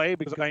recent play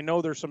because I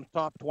know there's some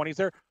top 20s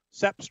there.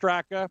 Sepp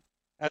Straka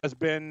has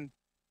been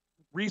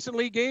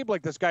recently, Gabe,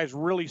 like this guy's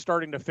really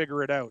starting to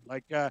figure it out.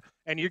 Like,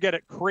 and you get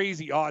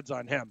crazy odds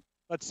on him.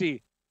 Let's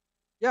see.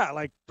 Yeah,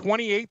 like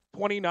 28th,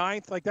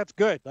 29th. Like, that's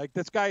good. Like,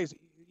 this guy's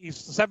he's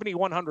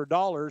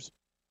 $7,100.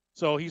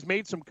 So he's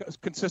made some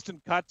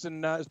consistent cuts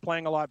and is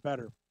playing a lot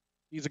better.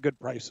 He's a good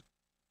price.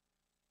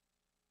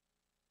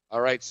 All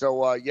right,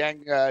 so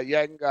Yang,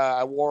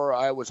 I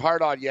was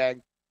hard on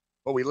Yang,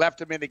 but we left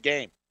him in the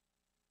game.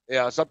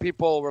 Some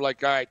people were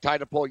like, all right, time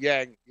to pull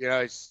Yang.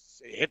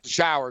 He's hit the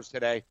showers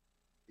today.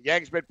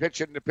 Yang's been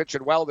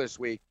pitching well this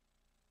week,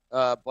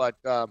 but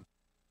the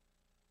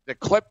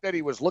clip that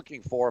he was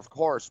looking for, of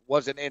course,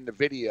 wasn't in the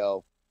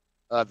video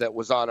that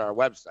was on our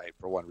website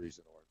for one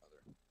reason or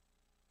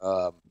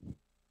another.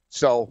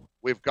 So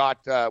we've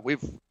got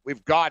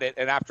it,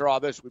 and after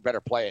all this, we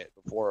better play it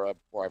before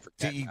I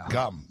forget. To eat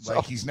gum,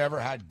 like he's never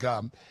had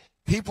gum.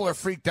 People are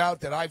freaked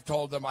out that I've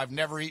told them I've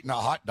never eaten a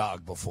hot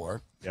dog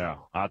before. Yeah,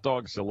 hot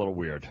dog's a little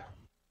weird.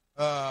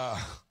 Yeah,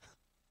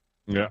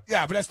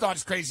 but that's not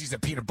as crazy as a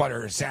peanut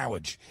butter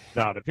sandwich.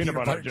 No, the peanut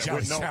butter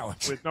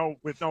sandwich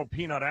with no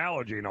peanut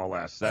allergy, no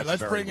less. That's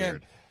let's bring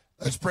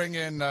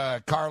in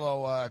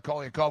Carlo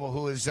Colaiacovo,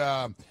 who is.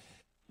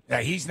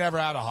 He's never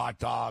had a hot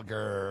dog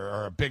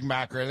or a Big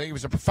Mac or anything. He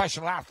was a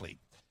professional athlete.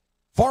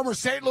 Former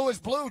St. Louis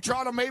Blue,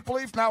 Toronto Maple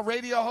Leaf, now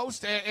radio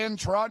host in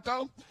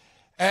Toronto.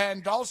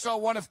 And also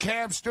one of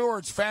Cam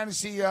Stewart's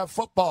fantasy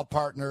football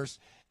partners.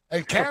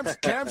 And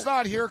Cam's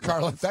not here,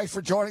 Carlo. Thanks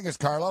for joining us,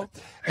 Carlo.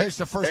 It's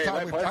the first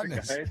time we've done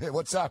this. Hey,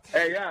 what's up?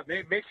 Hey, yeah,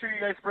 make sure you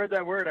guys spread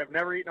that word. I've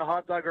never eaten a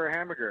hot dog or a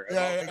hamburger.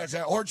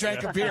 Or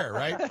drank a beer,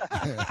 right?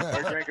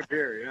 Or drank a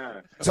beer,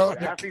 yeah. So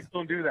athletes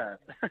don't do that.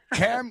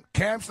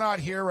 Cam's not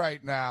here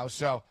right now,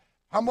 so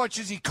how much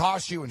has he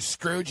cost you and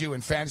screwed you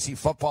in fantasy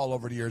football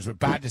over the years with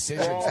bad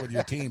decisions with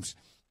your teams?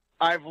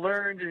 I've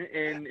learned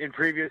in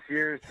previous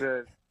years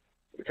to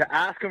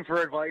ask him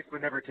for advice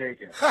but never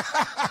take it.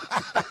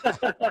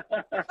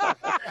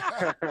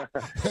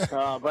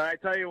 But I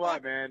tell you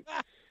what, man,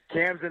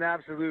 Cam's an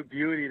absolute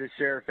beauty to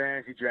share a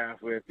fantasy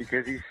draft with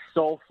because he's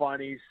so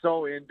funny,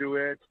 so into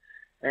it,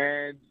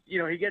 and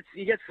he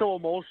gets so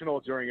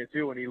emotional during it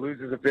too when he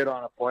loses a bit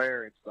on a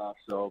player and stuff.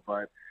 So,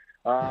 but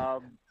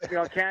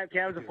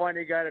Cam's a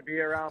funny guy to be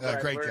around.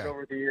 But I've learned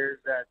over the years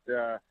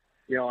that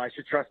I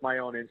should trust my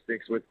own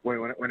instincts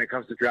when it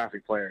comes to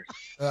drafting players.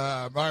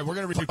 All right, we're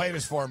going to replay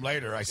this for him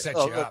later. I set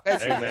you up.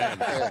 Amen.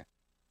 Yeah.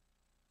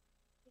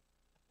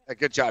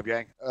 Good job,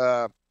 Yang.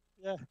 Yeah.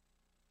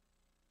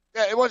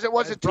 Yeah, it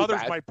wasn't too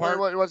brother's bad. my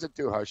part. It wasn't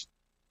too harsh.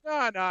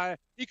 No.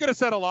 He could have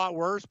said a lot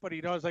worse, but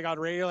he knows, like, on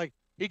radio, like,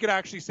 he could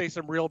actually say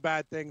some real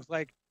bad things.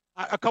 Like,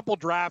 a couple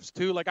drafts,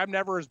 too. Like, I'm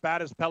never as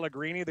bad as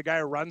Pellegrini, the guy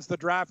who runs the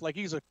draft. Like,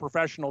 he's a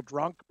professional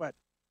drunk, but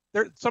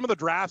some of the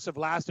drafts have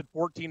lasted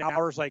 14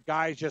 hours. Like,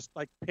 guys just,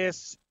 like,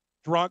 piss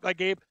drunk. Like,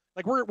 Gabe,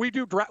 like,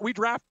 we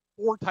draft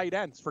 4 tight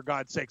ends, for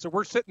God's sake. So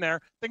we're sitting there.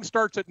 Thing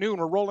starts at noon.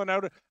 We're rolling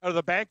out of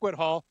the banquet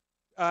hall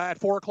at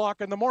 4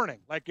 o'clock in the morning.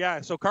 Like,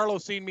 yeah, so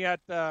Carlos seen me at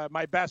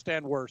my best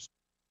and worst.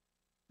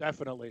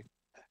 Definitely.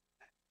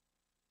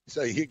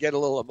 So you get a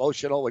little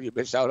emotional when you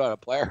miss out on a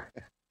player.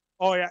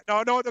 Oh yeah,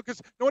 no, because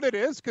you know what it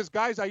is? Because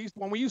guys,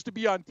 when we used to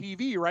be on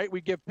TV, right?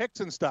 We give picks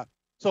and stuff.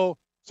 So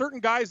certain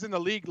guys in the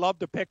league love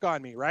to pick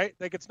on me, right?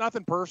 Like, it's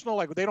nothing personal.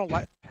 Like,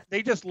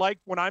 they just like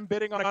when I'm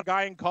bidding on a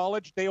guy in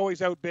college, they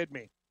always outbid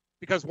me.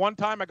 Because one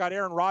time I got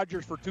Aaron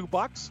Rodgers for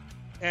 $2,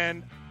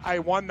 and I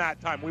won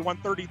that time. We won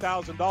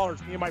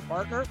 $30,000, me and my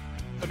partner.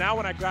 So now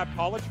when I grab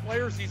college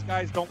players, these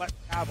guys don't let me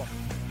have them.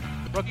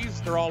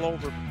 Rookies, they're all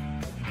over me.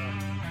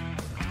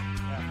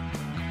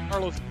 Yeah.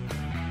 Carlos.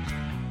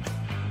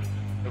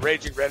 The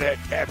raging redhead,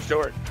 Cam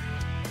Stewart.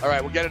 All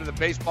right, we'll get into the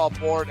baseball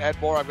board and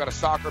more. I've got a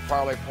soccer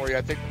parlay for you.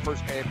 I think the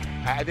first game,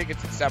 I think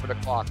it's at 7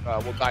 o'clock.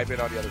 We'll dive in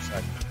on the other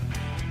side.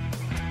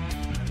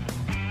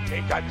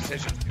 Game time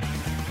decisions.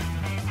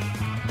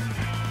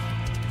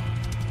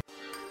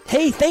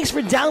 Hey, thanks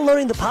for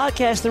downloading the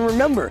podcast. And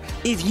remember,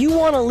 if you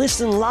want to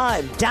listen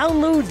live,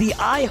 download the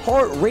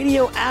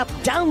iHeartRadio app,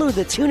 download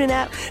the TuneIn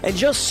app, and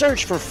just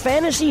search for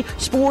Fantasy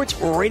Sports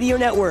Radio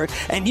Network,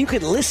 and you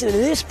can listen to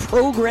this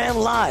program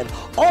live.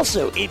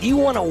 Also, if you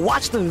want to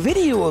watch the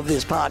video of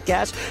this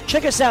podcast,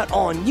 check us out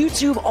on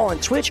YouTube, on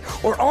Twitch,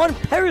 or on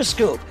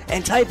Periscope,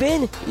 and type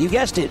in, you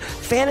guessed it,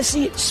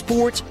 Fantasy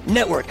Sports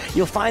Network.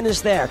 You'll find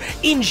us there.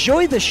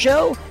 Enjoy the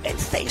show, and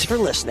thanks for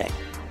listening.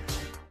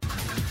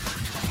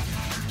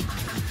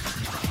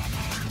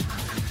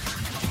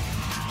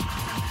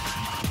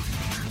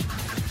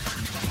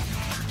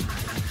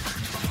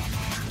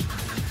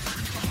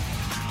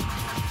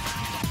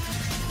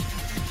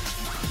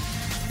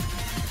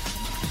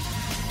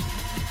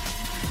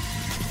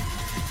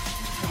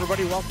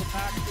 Everybody, welcome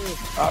back to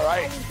All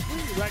right.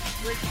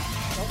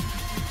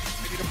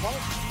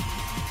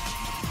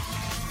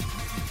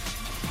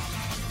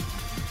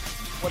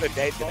 What a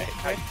day today.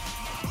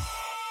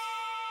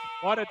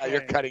 What a day.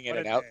 You're cutting in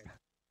and out.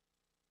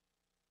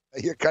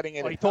 You're cutting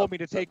in. Well, he told me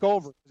to take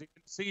over because he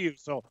didn't see you,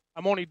 so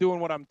I'm only doing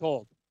what I'm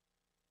told.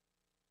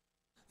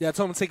 Yeah, I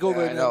told him to take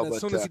over, Yeah, I know, and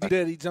as but, soon as he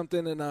did, he jumped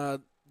in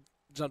and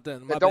jumped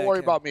in. Yeah, don't worry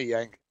about me,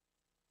 Yang.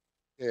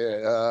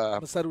 Yeah,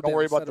 don't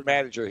worry about the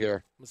manager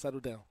here. I'm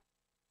settle down.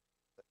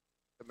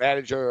 The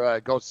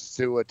manager goes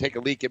to take a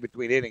leak in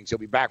between innings. He'll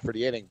be back for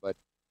the inning, but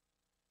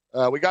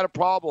we got a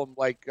problem.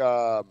 Like,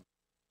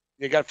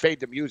 you got to fade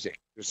the music.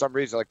 There's some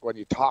reason, like when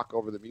you talk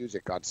over the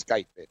music on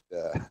Skype,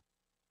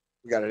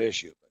 we got an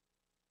issue.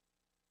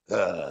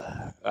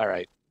 But, all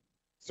right.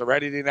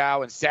 Serenity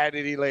now,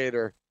 insanity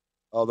later.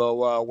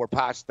 Although we're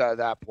past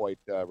that point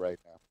right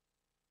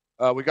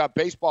now. We got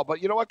baseball,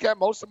 but you know what, Ken?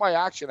 Most of my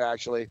action,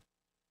 actually,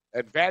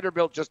 and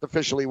Vanderbilt just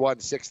officially won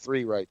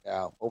 6-3 right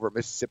now over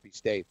Mississippi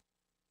State.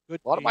 Good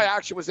a lot of my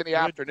action was in the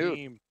afternoon.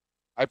 Team.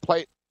 I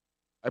played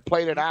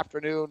an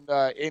afternoon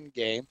in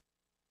game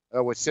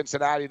with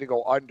Cincinnati to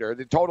go under.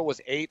 The total was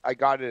 8. I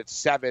got it at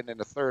 7 in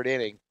the third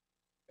inning,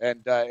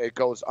 and it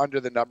goes under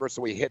the number,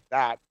 so we hit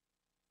that.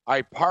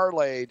 I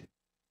parlayed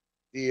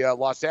the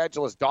Los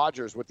Angeles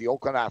Dodgers with the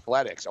Oakland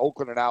Athletics.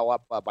 Oakland are now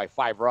up by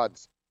 5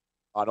 runs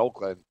on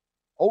Oakland.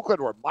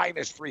 Oakland were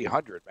minus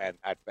 300, man,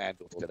 at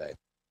FanDuel today.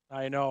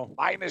 I know.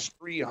 Minus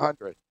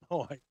 300.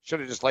 Oh, should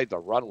have just laid the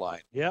run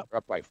line. Yep. We're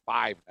up by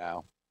 5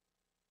 now.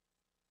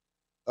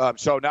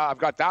 So now I've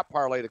got that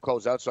parlay to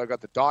close out. So I've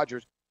got the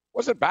Dodgers.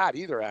 Wasn't bad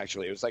either,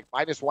 actually. It was like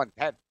minus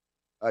 110.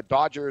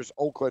 Dodgers,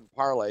 Oakland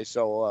parlay.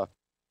 So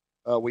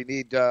we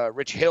need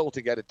Rich Hill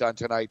to get it done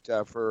tonight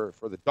for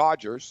the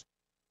Dodgers.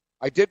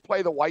 I did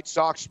play the White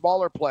Sox,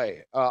 smaller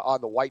play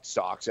on the White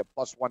Sox at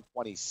plus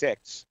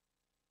 126.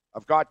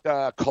 I've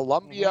got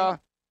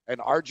Colombia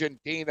and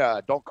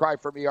Argentina. Don't cry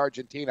for me,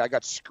 Argentina. I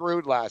got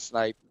screwed last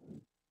night,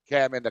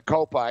 Cam, in the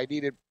Copa. I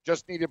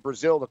just needed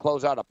Brazil to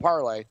close out a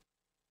parlay,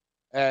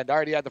 and I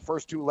already had the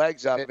first 2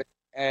 legs of it.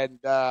 And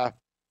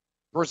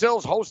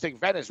Brazil's hosting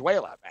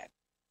Venezuela, man.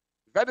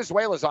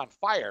 Venezuela's on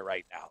fire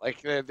right now. Like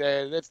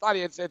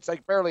it's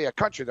like barely a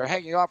country. They're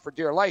hanging on for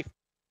dear life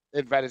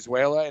in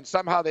Venezuela, and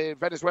somehow the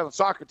Venezuelan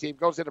soccer team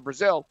goes into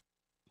Brazil,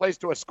 plays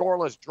to a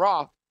scoreless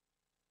draw.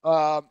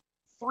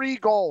 3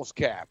 goals,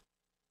 Cam.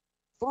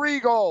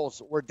 3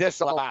 goals were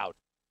disallowed.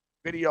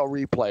 Video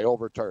replay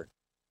overturned.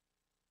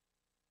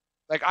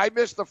 Like, I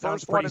missed the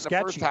first one in the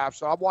first half,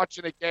 so I'm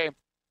watching a game.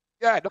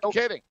 Yeah, no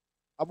kidding.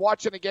 I'm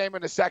watching a game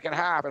in the second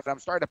half, and I'm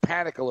starting to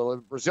panic a little.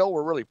 Brazil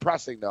were really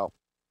pressing, though.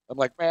 I'm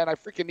like, man, I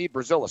freaking need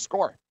Brazil to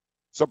score.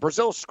 So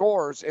Brazil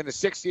scores in the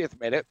 60th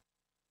minute.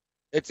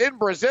 It's in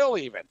Brazil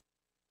even.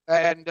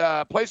 And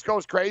place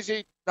goes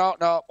crazy. No,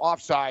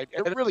 offside.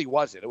 It really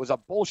wasn't. It was a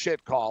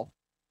bullshit call.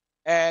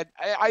 And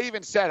I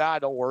even said,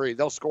 don't worry,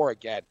 they'll score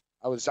again.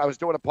 I was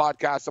doing a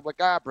podcast. I'm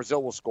like,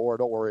 Brazil will score.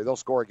 Don't worry, they'll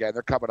score again.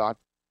 They're coming on.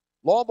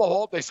 Lo and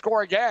behold, they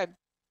score again.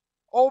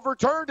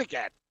 Overturned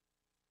again.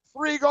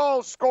 3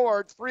 goals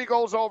scored, 3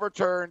 goals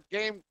overturned.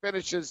 Game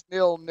finishes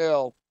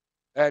 0-0.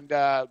 And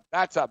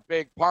that's a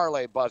big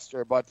parlay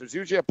buster. But there's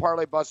usually a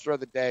parlay buster of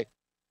the day.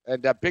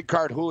 And Big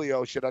Card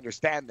Julio should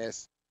understand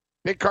this.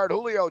 Big Card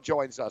Julio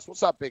joins us.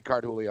 What's up, Big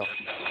Card Julio?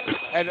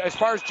 And as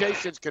far as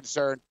Jason's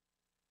concerned,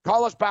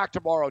 call us back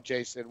tomorrow,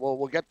 Jason.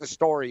 We'll get the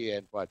story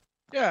in. But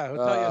yeah,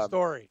 we'll tell you a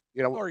story.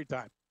 Story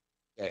time.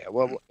 Yeah,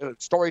 well,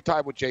 story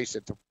time with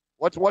Jason.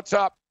 What's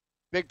up,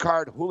 Big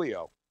Card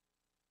Julio?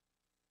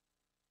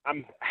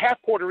 I'm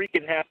half Puerto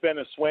Rican, half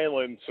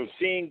Venezuelan, so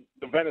seeing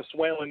the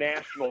Venezuelan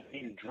national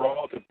team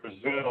draw to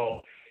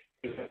Brazil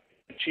is an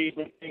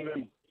achievement. Seeing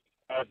them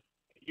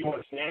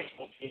U.S.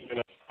 national team in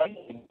a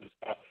friendly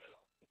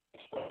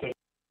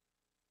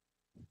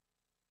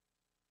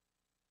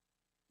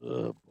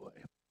Oh, boy.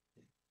 You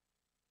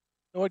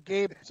know what,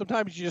 Gabe?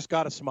 Sometimes you just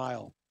got to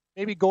smile.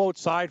 Maybe go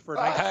outside for a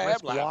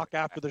nice brisk walk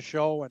after the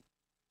show, and,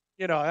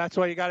 that's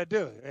what you got to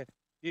do.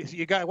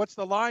 You got, what's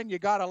the line? You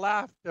got to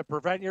laugh to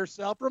prevent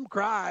yourself from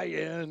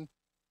crying.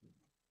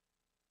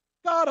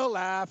 Got to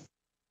laugh.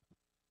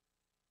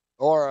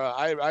 Or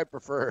I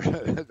prefer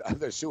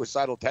their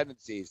suicidal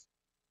tendencies.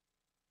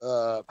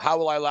 How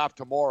will I laugh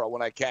tomorrow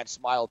when I can't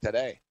smile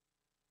today?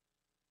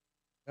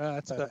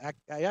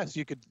 Yes,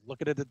 you could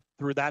look at it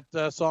through that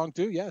song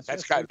too. Yes,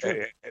 that's kind of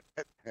true.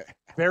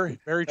 Very,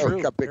 very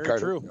true. Very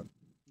true.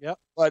 Yep.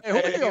 But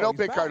hey, Julio,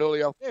 Big Card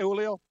Julio. Hey,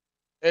 Julio.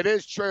 It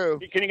is true.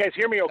 Can you guys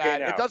hear me okay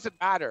now? It doesn't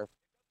matter.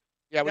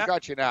 Yeah, we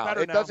got you now.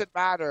 It doesn't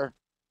matter.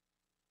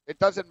 It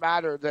doesn't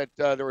matter that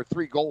there were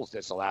 3 goals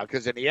disallowed,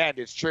 because in the end,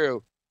 it's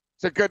true.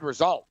 It's a good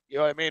result. You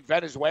know what I mean?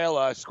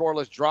 Venezuela,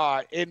 scoreless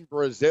draw in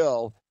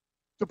Brazil.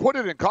 To put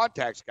it in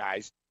context,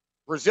 guys,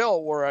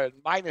 Brazil were a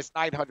minus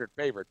 900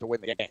 favorite to win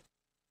the game.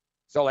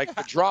 So,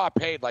 the draw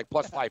paid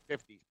plus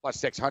 550, plus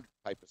 600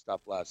 type of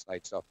stuff last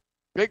night. So,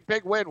 big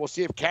win. We'll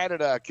see if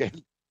Canada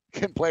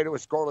can play to a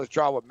scoreless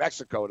draw with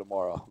Mexico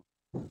tomorrow.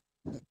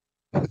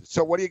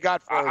 So, what do you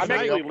got for us? I'm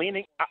actually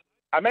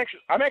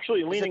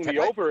leaning the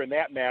over in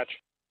that match.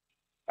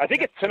 I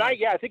think it's tonight.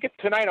 Yeah, I think it's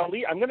tonight. I'm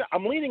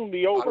leaning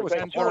the over. It's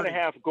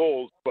 2.5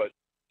 goals. But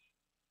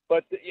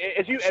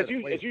as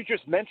you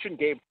just mentioned,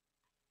 Gabe,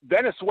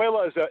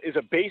 Venezuela is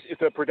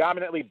a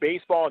predominantly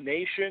baseball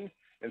nation,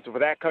 and so for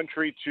that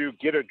country to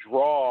get a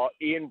draw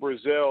in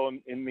Brazil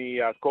in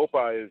the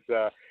Copa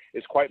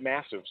is quite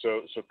massive.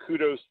 So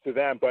kudos to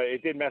them. But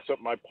it did mess up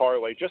my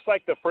parlay, just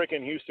like the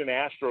freaking Houston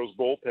Astros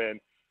bullpen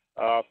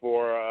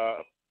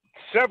for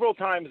several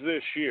times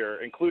this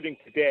year, including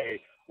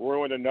today,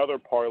 ruined another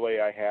parlay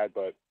I had.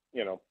 But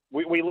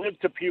we live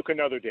to puke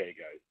another day,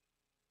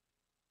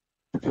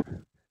 guys.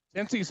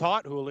 Since he's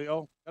hot,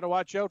 Julio, gotta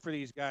watch out for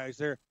these guys.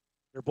 Their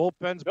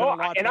bullpen's been a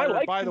lot better.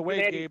 Like by the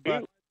way,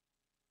 Gabe.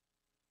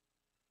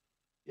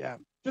 Yeah,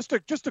 just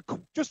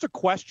a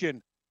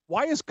question.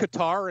 Why is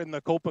Qatar in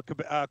the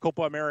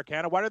Copa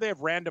Americana? Why do they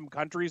have random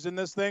countries in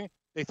this thing?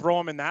 They throw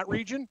them in that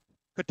region.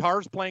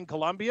 Qatar's playing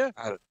Colombia.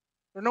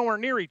 They're nowhere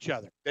near each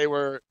other.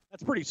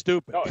 That's pretty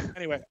stupid. Oh.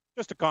 Anyway,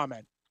 just a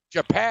comment.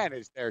 Japan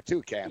is there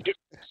too, Cam.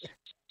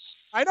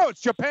 I know,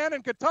 it's Japan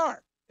and Qatar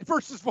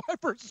versus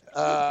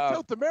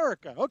South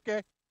America.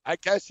 Okay. I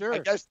guess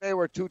they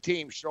were 2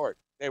 teams short.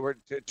 They were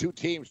 2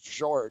 teams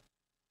short.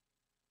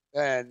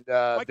 And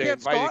why they can't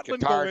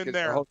invited Scotland Qatar go in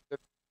there?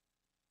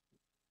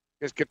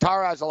 Because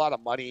Qatar has a lot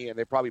of money and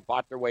they probably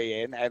bought their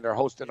way in, and they're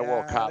hosting the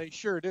World Cup. They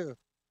sure do.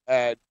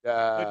 And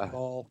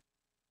Football.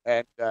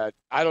 And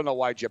I don't know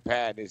why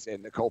Japan is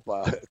in the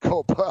Copa.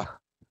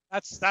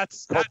 That's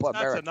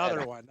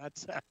another one.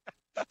 That's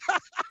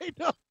I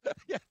know.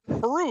 Yeah.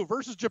 Peru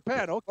versus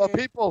Japan.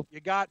 Okay. Well,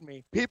 you got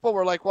me. People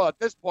were like, well, at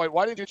this point,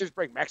 why didn't you just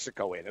bring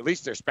Mexico in? At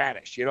least they're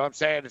Spanish. You know what I'm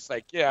saying? It's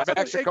like, yeah,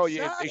 Mexico.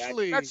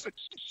 Exactly.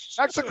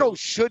 Mexico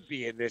should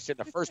be in this in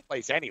the first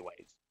place,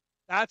 anyways.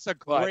 That's a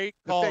great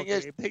call. The thing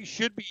is, they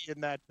should be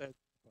in that.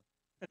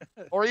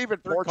 Or even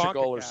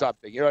Portugal or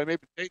something. You know what I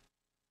mean?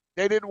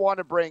 They didn't want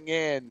to bring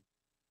in.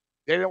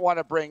 They didn't want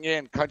to bring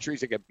in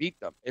countries that can beat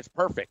them. It's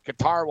perfect.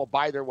 Qatar will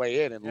buy their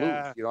way in and lose.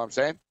 You know what I'm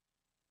saying?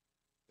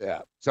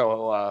 Yeah.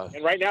 So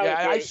and right now,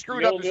 I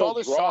screwed up. There's all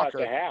this soccer.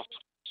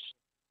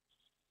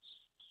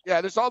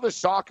 Yeah, there's all this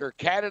soccer.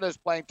 Canada's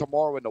playing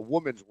tomorrow in the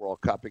Women's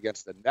World Cup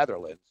against the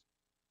Netherlands.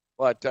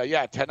 But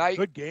tonight,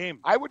 good game.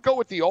 I would go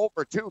with the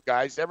over too,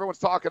 guys. Everyone's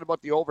talking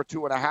about the over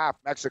 2.5.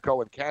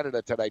 Mexico and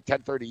Canada tonight,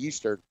 10:30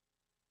 Eastern.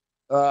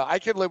 I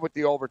can live with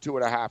the over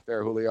 2.5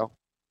 there, Julio.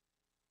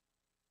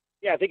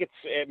 Yeah, I think it's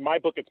in my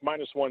book. It's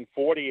minus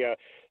 140.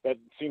 That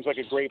seems like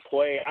a great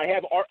play. I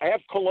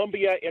have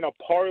Colombia in a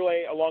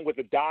parlay along with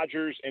the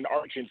Dodgers and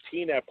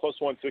Argentina at plus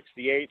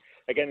 168.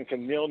 Again, it's a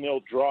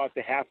 0-0 draw at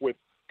the half with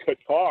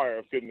Qatar.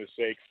 Of goodness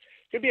sakes,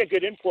 could be a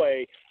good in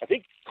play. I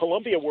think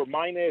Columbia were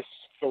minus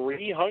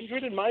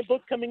 300 in my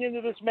book coming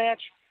into this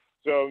match.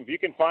 So if you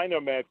can find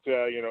them at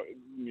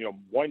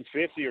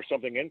 150 or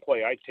something in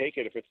play, I'd take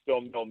it if it's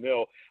still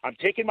 0-0. I'm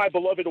taking my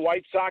beloved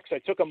White Sox. I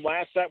took them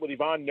last night with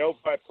Ivan Nova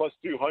at plus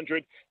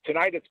 200.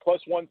 Tonight it's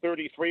plus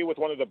 133 with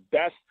one of the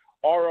best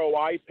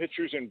ROI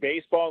pitchers in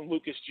baseball,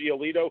 Lucas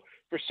Giolito.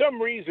 For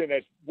some reason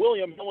at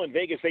William Hill in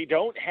Vegas, they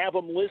don't have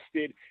him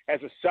listed as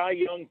a Cy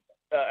Young,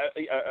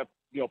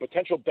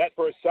 potential bet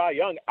for a Cy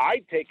Young.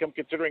 I'd take him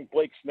considering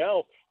Blake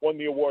Snell won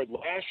the award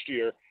last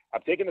year.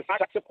 I'm taking the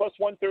Sox at plus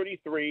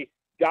 133.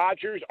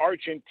 Dodgers,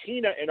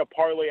 Argentina in a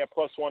parlay at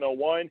plus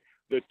 101.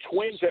 The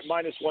Twins at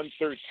minus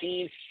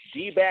 113.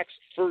 D-backs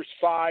first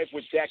 5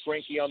 with Zach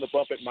Greinke on the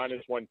bump at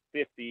minus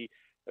 150.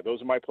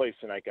 Those are my plays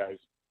tonight, guys.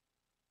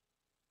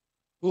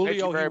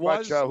 Julio, he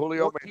was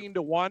Julio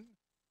 14-1,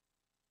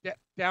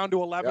 down to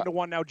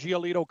 11-1. Now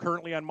Giolito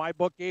currently on my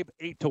book, Gabe,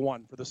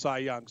 8-1 for the Cy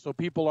Young. So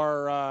people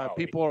are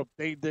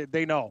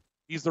they know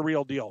he's the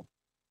real deal.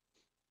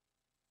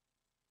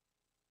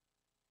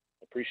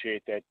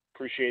 Appreciate that.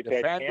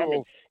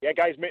 Cam. Yeah,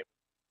 guys.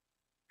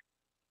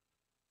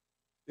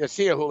 Yeah,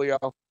 see you, Julio.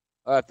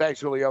 Thanks,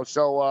 Julio.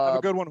 So have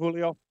a good one,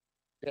 Julio.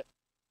 Yeah,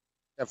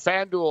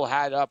 FanDuel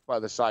had up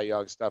the Cy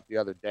Young stuff the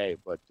other day,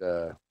 but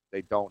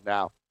they don't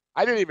now.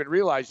 I didn't even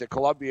realize that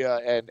Colombia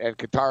and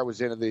Qatar was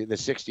in the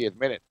 60th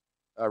minute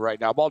right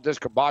now. I'm all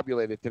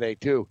discombobulated today,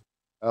 too,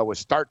 with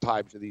start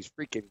times of these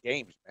freaking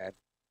games, man.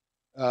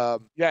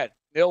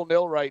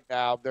 0-0 right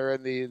now.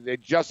 They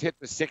just hit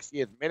the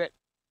 60th minute.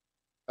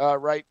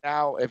 Right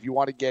now, if you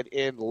want to get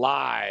in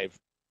live,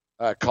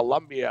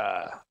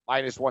 Colombia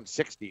minus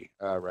 160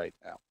 right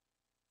now.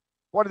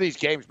 One of these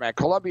games, man.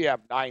 Colombia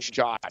have 9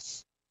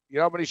 shots. You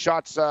know how many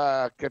shots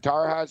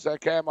Qatar has,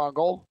 Cam, on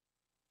goal?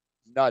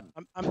 None.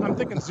 I'm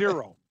thinking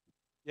 0.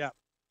 Yeah,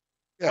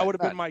 that would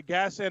have been my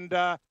guess. And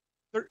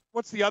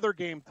what's the other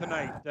game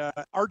tonight?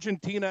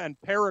 Argentina and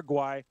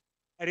Paraguay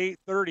at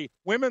 8:30.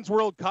 Women's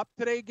World Cup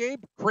today,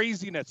 Gabe.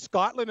 Craziness.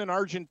 Scotland and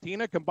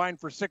Argentina combined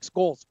for 6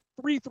 goals.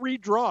 3-3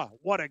 draw.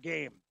 What a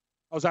game.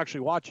 I was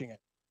actually watching it.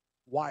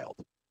 Wild.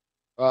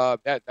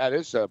 That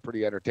is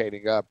pretty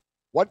entertaining.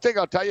 One thing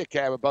I'll tell you,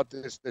 Cam, about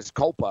this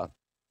Copa,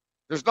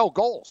 there's no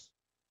goals.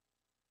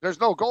 There's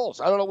no goals.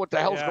 I don't know what the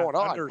hell's going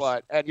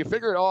on, and you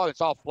figure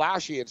it's all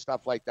flashy and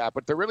stuff like that,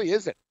 but there really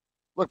isn't.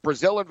 Look,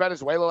 Brazil and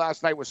Venezuela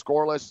last night was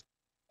scoreless.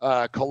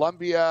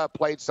 Colombia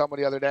played someone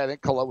the other day. I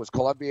think it was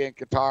Colombia and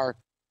Qatar,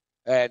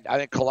 and I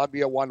think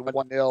Colombia won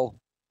 1-0.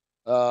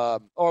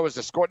 Or was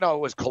the score? No, it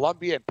was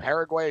Colombia and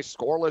Paraguay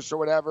scoreless or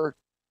whatever.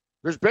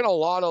 There's been a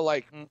lot of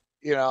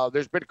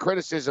there's been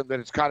criticism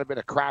that it's kind of been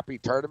a crappy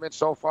tournament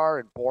so far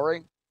and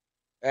boring.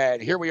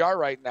 And here we are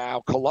right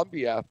now.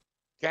 Colombia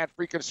can't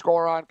freaking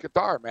score on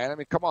Qatar, man. I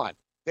mean, come on.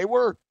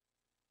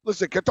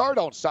 Listen, Qatar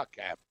don't suck,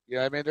 Cam. You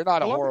know what I mean? They're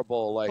not a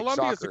horrible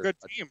Colombia's soccer. a good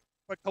team,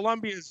 but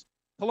Colombia's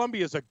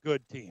a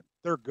good team.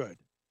 They're good.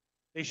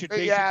 They should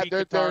beat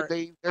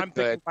Qatar. I'm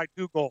thinking by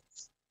 2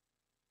 goals.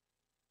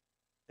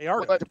 They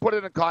are. But to put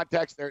it in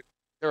context, they're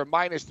a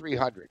minus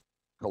 300,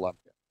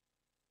 Colombia.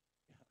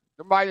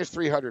 They're minus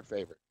 300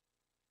 favorite.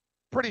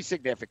 Pretty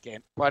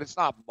significant, but it's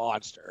not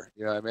monster.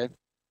 You know what I mean?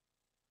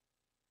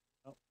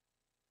 No.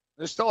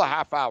 There's still a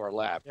half hour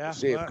left to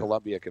see if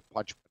Colombia can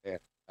punch one in.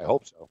 I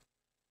hope so.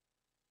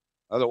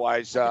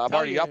 Otherwise, I'm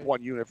already up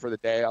 1 unit for the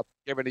day. I'm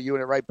giving a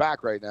unit right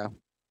back right now.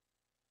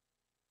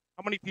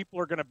 How many people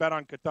are going to bet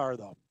on Qatar,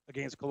 though,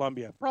 against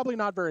Colombia? Probably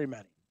not very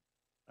many,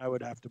 I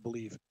would have to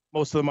believe.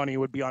 Most of the money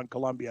would be on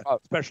Colombia,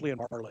 especially in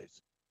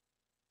parlays.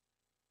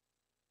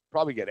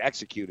 Probably get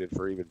executed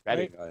for even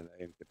betting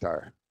in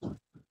Qatar.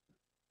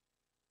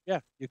 Yeah,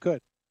 you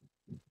could.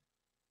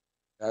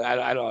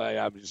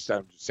 I'm just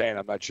saying.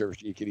 I'm not sure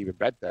if you can even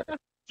bet there.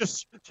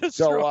 just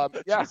throwing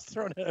it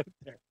out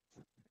there.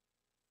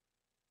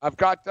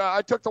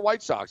 I took the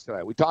White Sox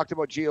tonight. We talked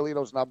about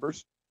Giolito's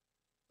numbers.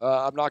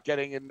 I'm not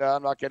getting in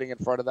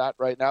front of that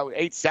right now.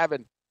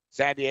 8-7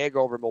 San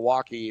Diego over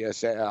Milwaukee, a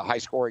high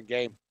scoring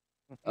game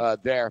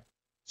there.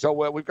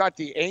 So we've got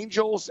the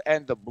Angels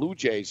and the Blue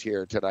Jays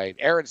here tonight.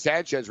 Aaron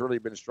Sanchez really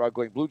been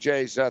struggling. Blue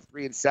Jays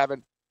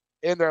 3-7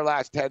 in their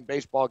last 10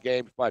 baseball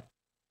games, but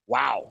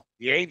wow,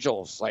 the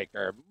Angels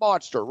are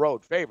monster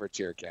road favorites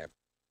here, Cam.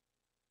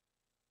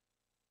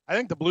 I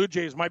think the Blue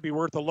Jays might be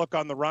worth a look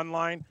on the run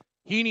line.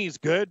 Heaney's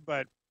good,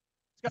 but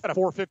he's got a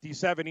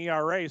 4.57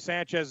 ERA.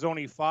 Sanchez is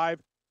only 5.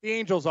 The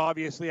Angels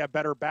obviously have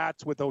better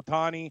bats with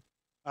Ohtani.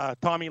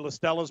 Tommy La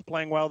Stella's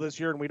playing well this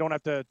year, and we don't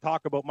have to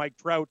talk about Mike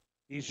Trout.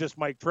 He's just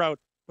Mike Trout.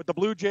 But the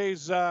Blue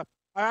Jays, I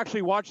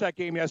actually watched that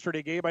game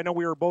yesterday, Gabe. I know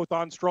we were both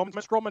on Stroman.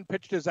 Stroman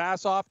pitched his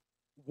ass off.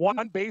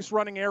 1 base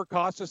running error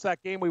cost us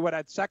that game. We would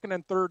have had 2nd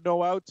and 3rd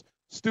no outs.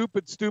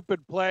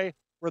 Stupid play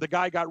where the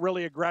guy got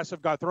really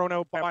aggressive, got thrown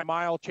out by a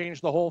mile,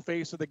 changed the whole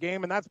face of the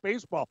game, and that's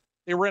baseball.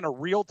 They were in a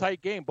real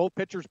tight game. Both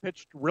pitchers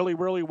pitched really,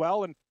 really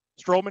well, and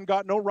Stroman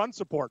got no run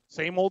support.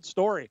 Same old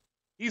story.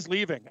 He's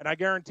leaving, and I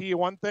guarantee you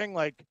one thing,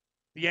 the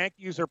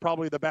Yankees are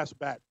probably the best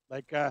bet.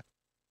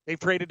 They've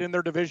traded in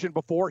their division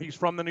before. He's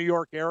from the New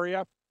York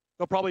area.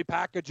 They'll probably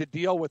package a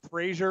deal with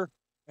Frazier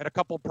and a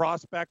couple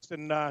prospects.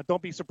 And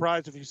don't be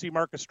surprised if you see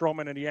Marcus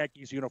Stroman in a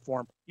Yankees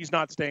uniform. He's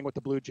not staying with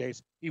the Blue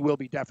Jays. He will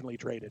be definitely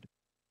traded.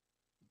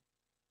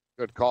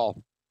 Good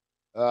call.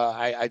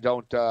 I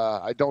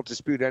don't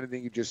dispute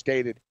anything you just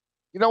stated.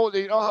 You know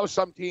how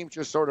some teams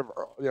just sort of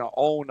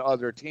own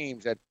other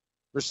teams, and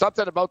there's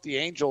something about the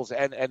Angels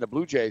and the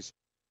Blue Jays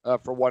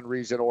for one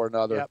reason or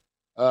another.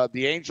 Yep.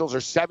 The Angels are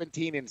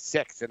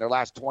 17-6 in their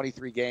last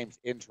 23 games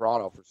in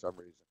Toronto for some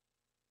reason.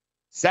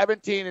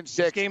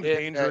 17-6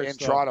 in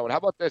Toronto. And how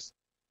about this?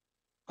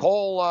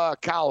 Cole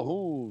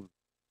Calhoun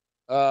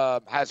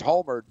has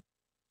homered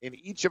in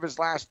each of his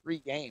last 3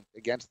 games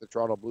against the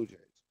Toronto Blue Jays.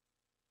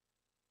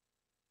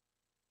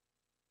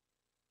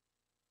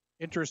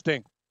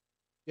 Interesting.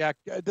 Yeah,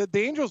 the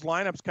Angels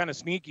lineup's kind of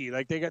sneaky.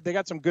 Like they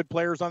got some good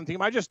players on the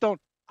team.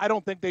 I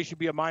don't think they should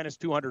be a minus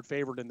 200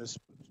 favorite in this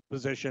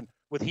position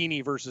with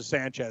Heaney versus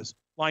Sanchez.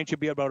 Line should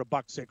be about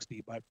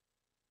 $1.60, but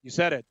you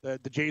said it.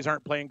 The Jays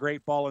aren't playing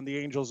great ball, and the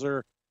Angels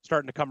are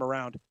starting to come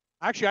around.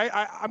 Actually,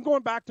 I'm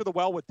going back to the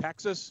well with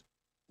Texas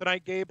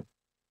tonight, Gabe.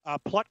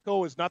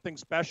 Plutko is nothing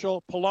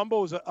special.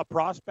 Palumbo is a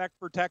prospect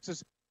for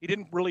Texas. He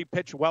didn't really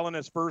pitch well in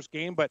his first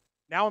game, but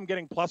now I'm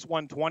getting plus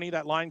 120.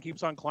 That line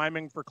keeps on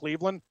climbing for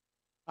Cleveland.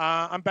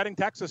 I'm betting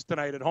Texas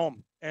tonight at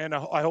home, and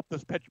I hope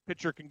this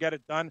pitcher can get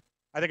it done.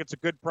 I think it's a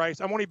good price.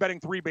 I'm only betting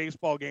 3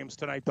 baseball games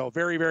tonight, though.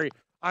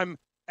 I'm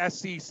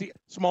SCC,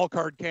 small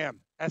card Cam,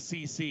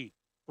 SCC,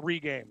 3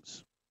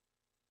 games.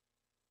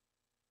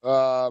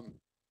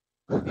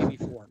 Maybe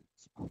 4.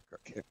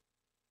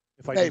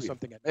 If I do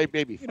something at night.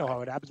 Maybe. You know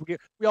how it happens.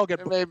 We all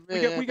get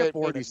we get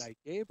bored at night,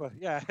 Gabe.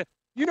 Yeah.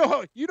 You know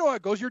how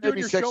it goes. You're doing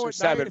your show at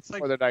night. It's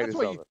like the night is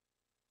over.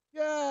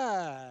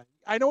 Yeah.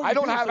 I know. I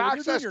don't have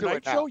access to your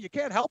night show. You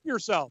can't help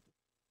yourself.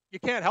 You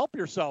can't help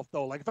yourself,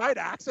 though. Like, if I had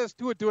access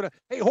to it, doing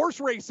hey,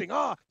 horse racing.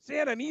 Oh,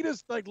 Santa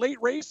Anita's, like, late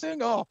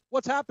racing. Oh,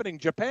 what's happening?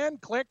 Japan,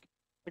 click.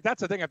 Like, that's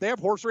the thing. If they have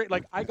horse racing,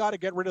 like, I got to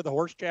get rid of the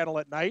horse channel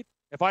at night.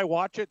 If I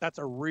watch it, that's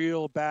a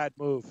real bad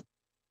move.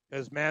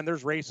 Because, man,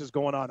 there's races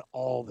going on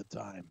all the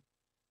time.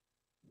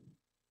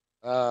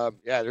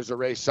 Yeah, there's a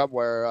race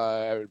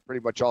somewhere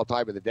pretty much all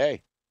time of the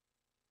day.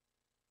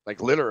 Like,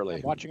 literally.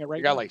 I'm watching it right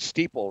now. You got, like,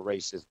 steeple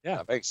races.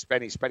 Yeah. I think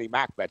Spenny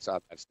Mac bets on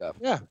that stuff.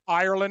 Yeah.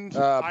 Ireland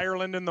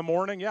in the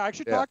morning. Yeah, I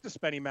should talk to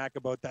Spenny Mac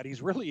about that.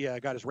 He's really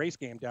got his race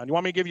game down. You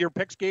want me to give you your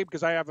picks, Gabe?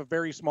 Because I have a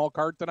very small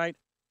card tonight.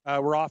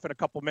 We're off in a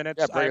couple minutes.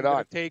 Yeah, bring it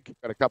on. Got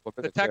a couple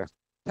of minutes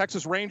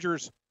Texas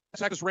Rangers.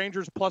 Texas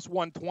Rangers plus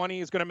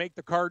 120 is going to make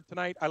the card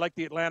tonight. I like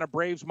the Atlanta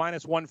Braves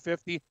minus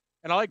 150.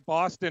 And I like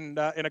Boston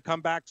in a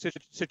comeback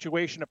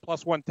situation at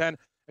plus 110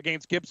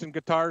 against Gibson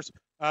Guitars.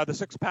 The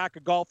 6-pack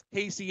of golf,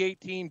 Casey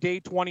 18,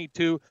 Day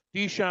 22,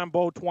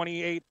 DeChambeau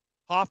 28,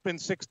 Hoffman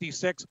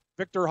 66,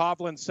 Victor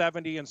Hovland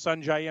 70, and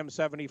Sunjayim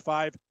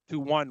 75 to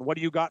 1. What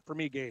do you got for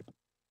me, Gabe?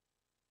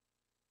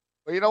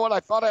 Well, you know what? I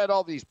thought I had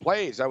all these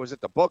plays. I was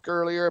at the book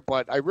earlier,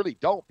 but I really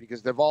don't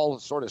because they've all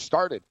sort of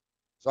started.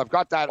 So I've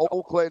got that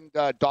Oakland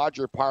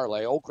Dodger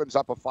parlay. Oakland's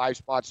up a 5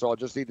 spot, so I'll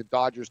just need the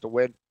Dodgers to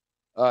win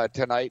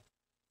tonight.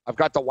 I've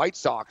got the White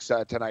Sox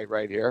tonight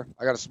right here.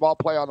 I got a small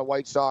play on the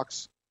White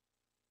Sox.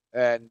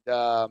 And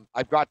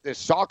I've got this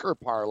soccer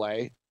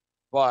parlay,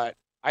 but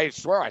I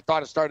swear I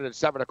thought it started at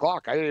 7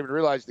 o'clock. I didn't even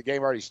realize the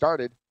game already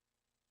started.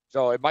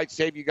 So it might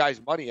save you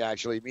guys money,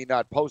 actually, me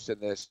not posting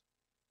this.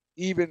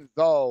 Even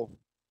though,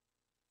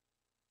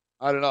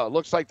 I don't know, it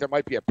looks like there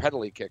might be a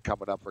penalty kick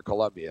coming up for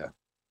Columbia.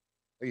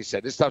 Like you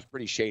said, this stuff's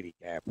pretty shady,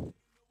 Cam.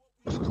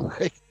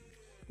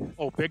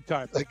 Oh, big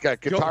time. Like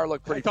Qatar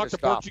looked pretty pissed off. I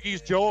talked to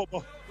Portuguese Joe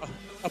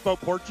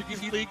about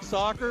Portuguese league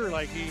soccer.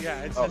 Like,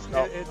 it's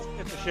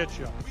a shit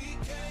show.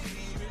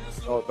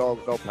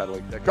 No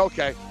peddling.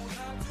 Okay.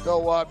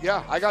 So,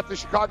 yeah, I got the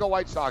Chicago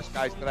White Sox,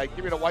 guys, tonight.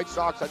 Give me the White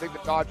Sox. I think the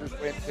Dodgers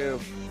win, too.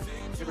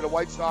 Give me the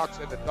White Sox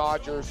and the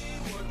Dodgers.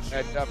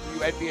 And for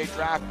you NBA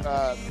draft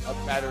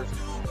bettors,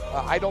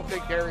 I don't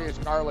think Darius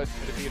Garland's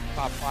going to be in the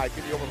top 5.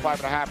 Give me over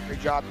 5.5. Great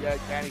job, yeah.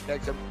 Danny,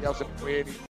 thanks everybody else in between.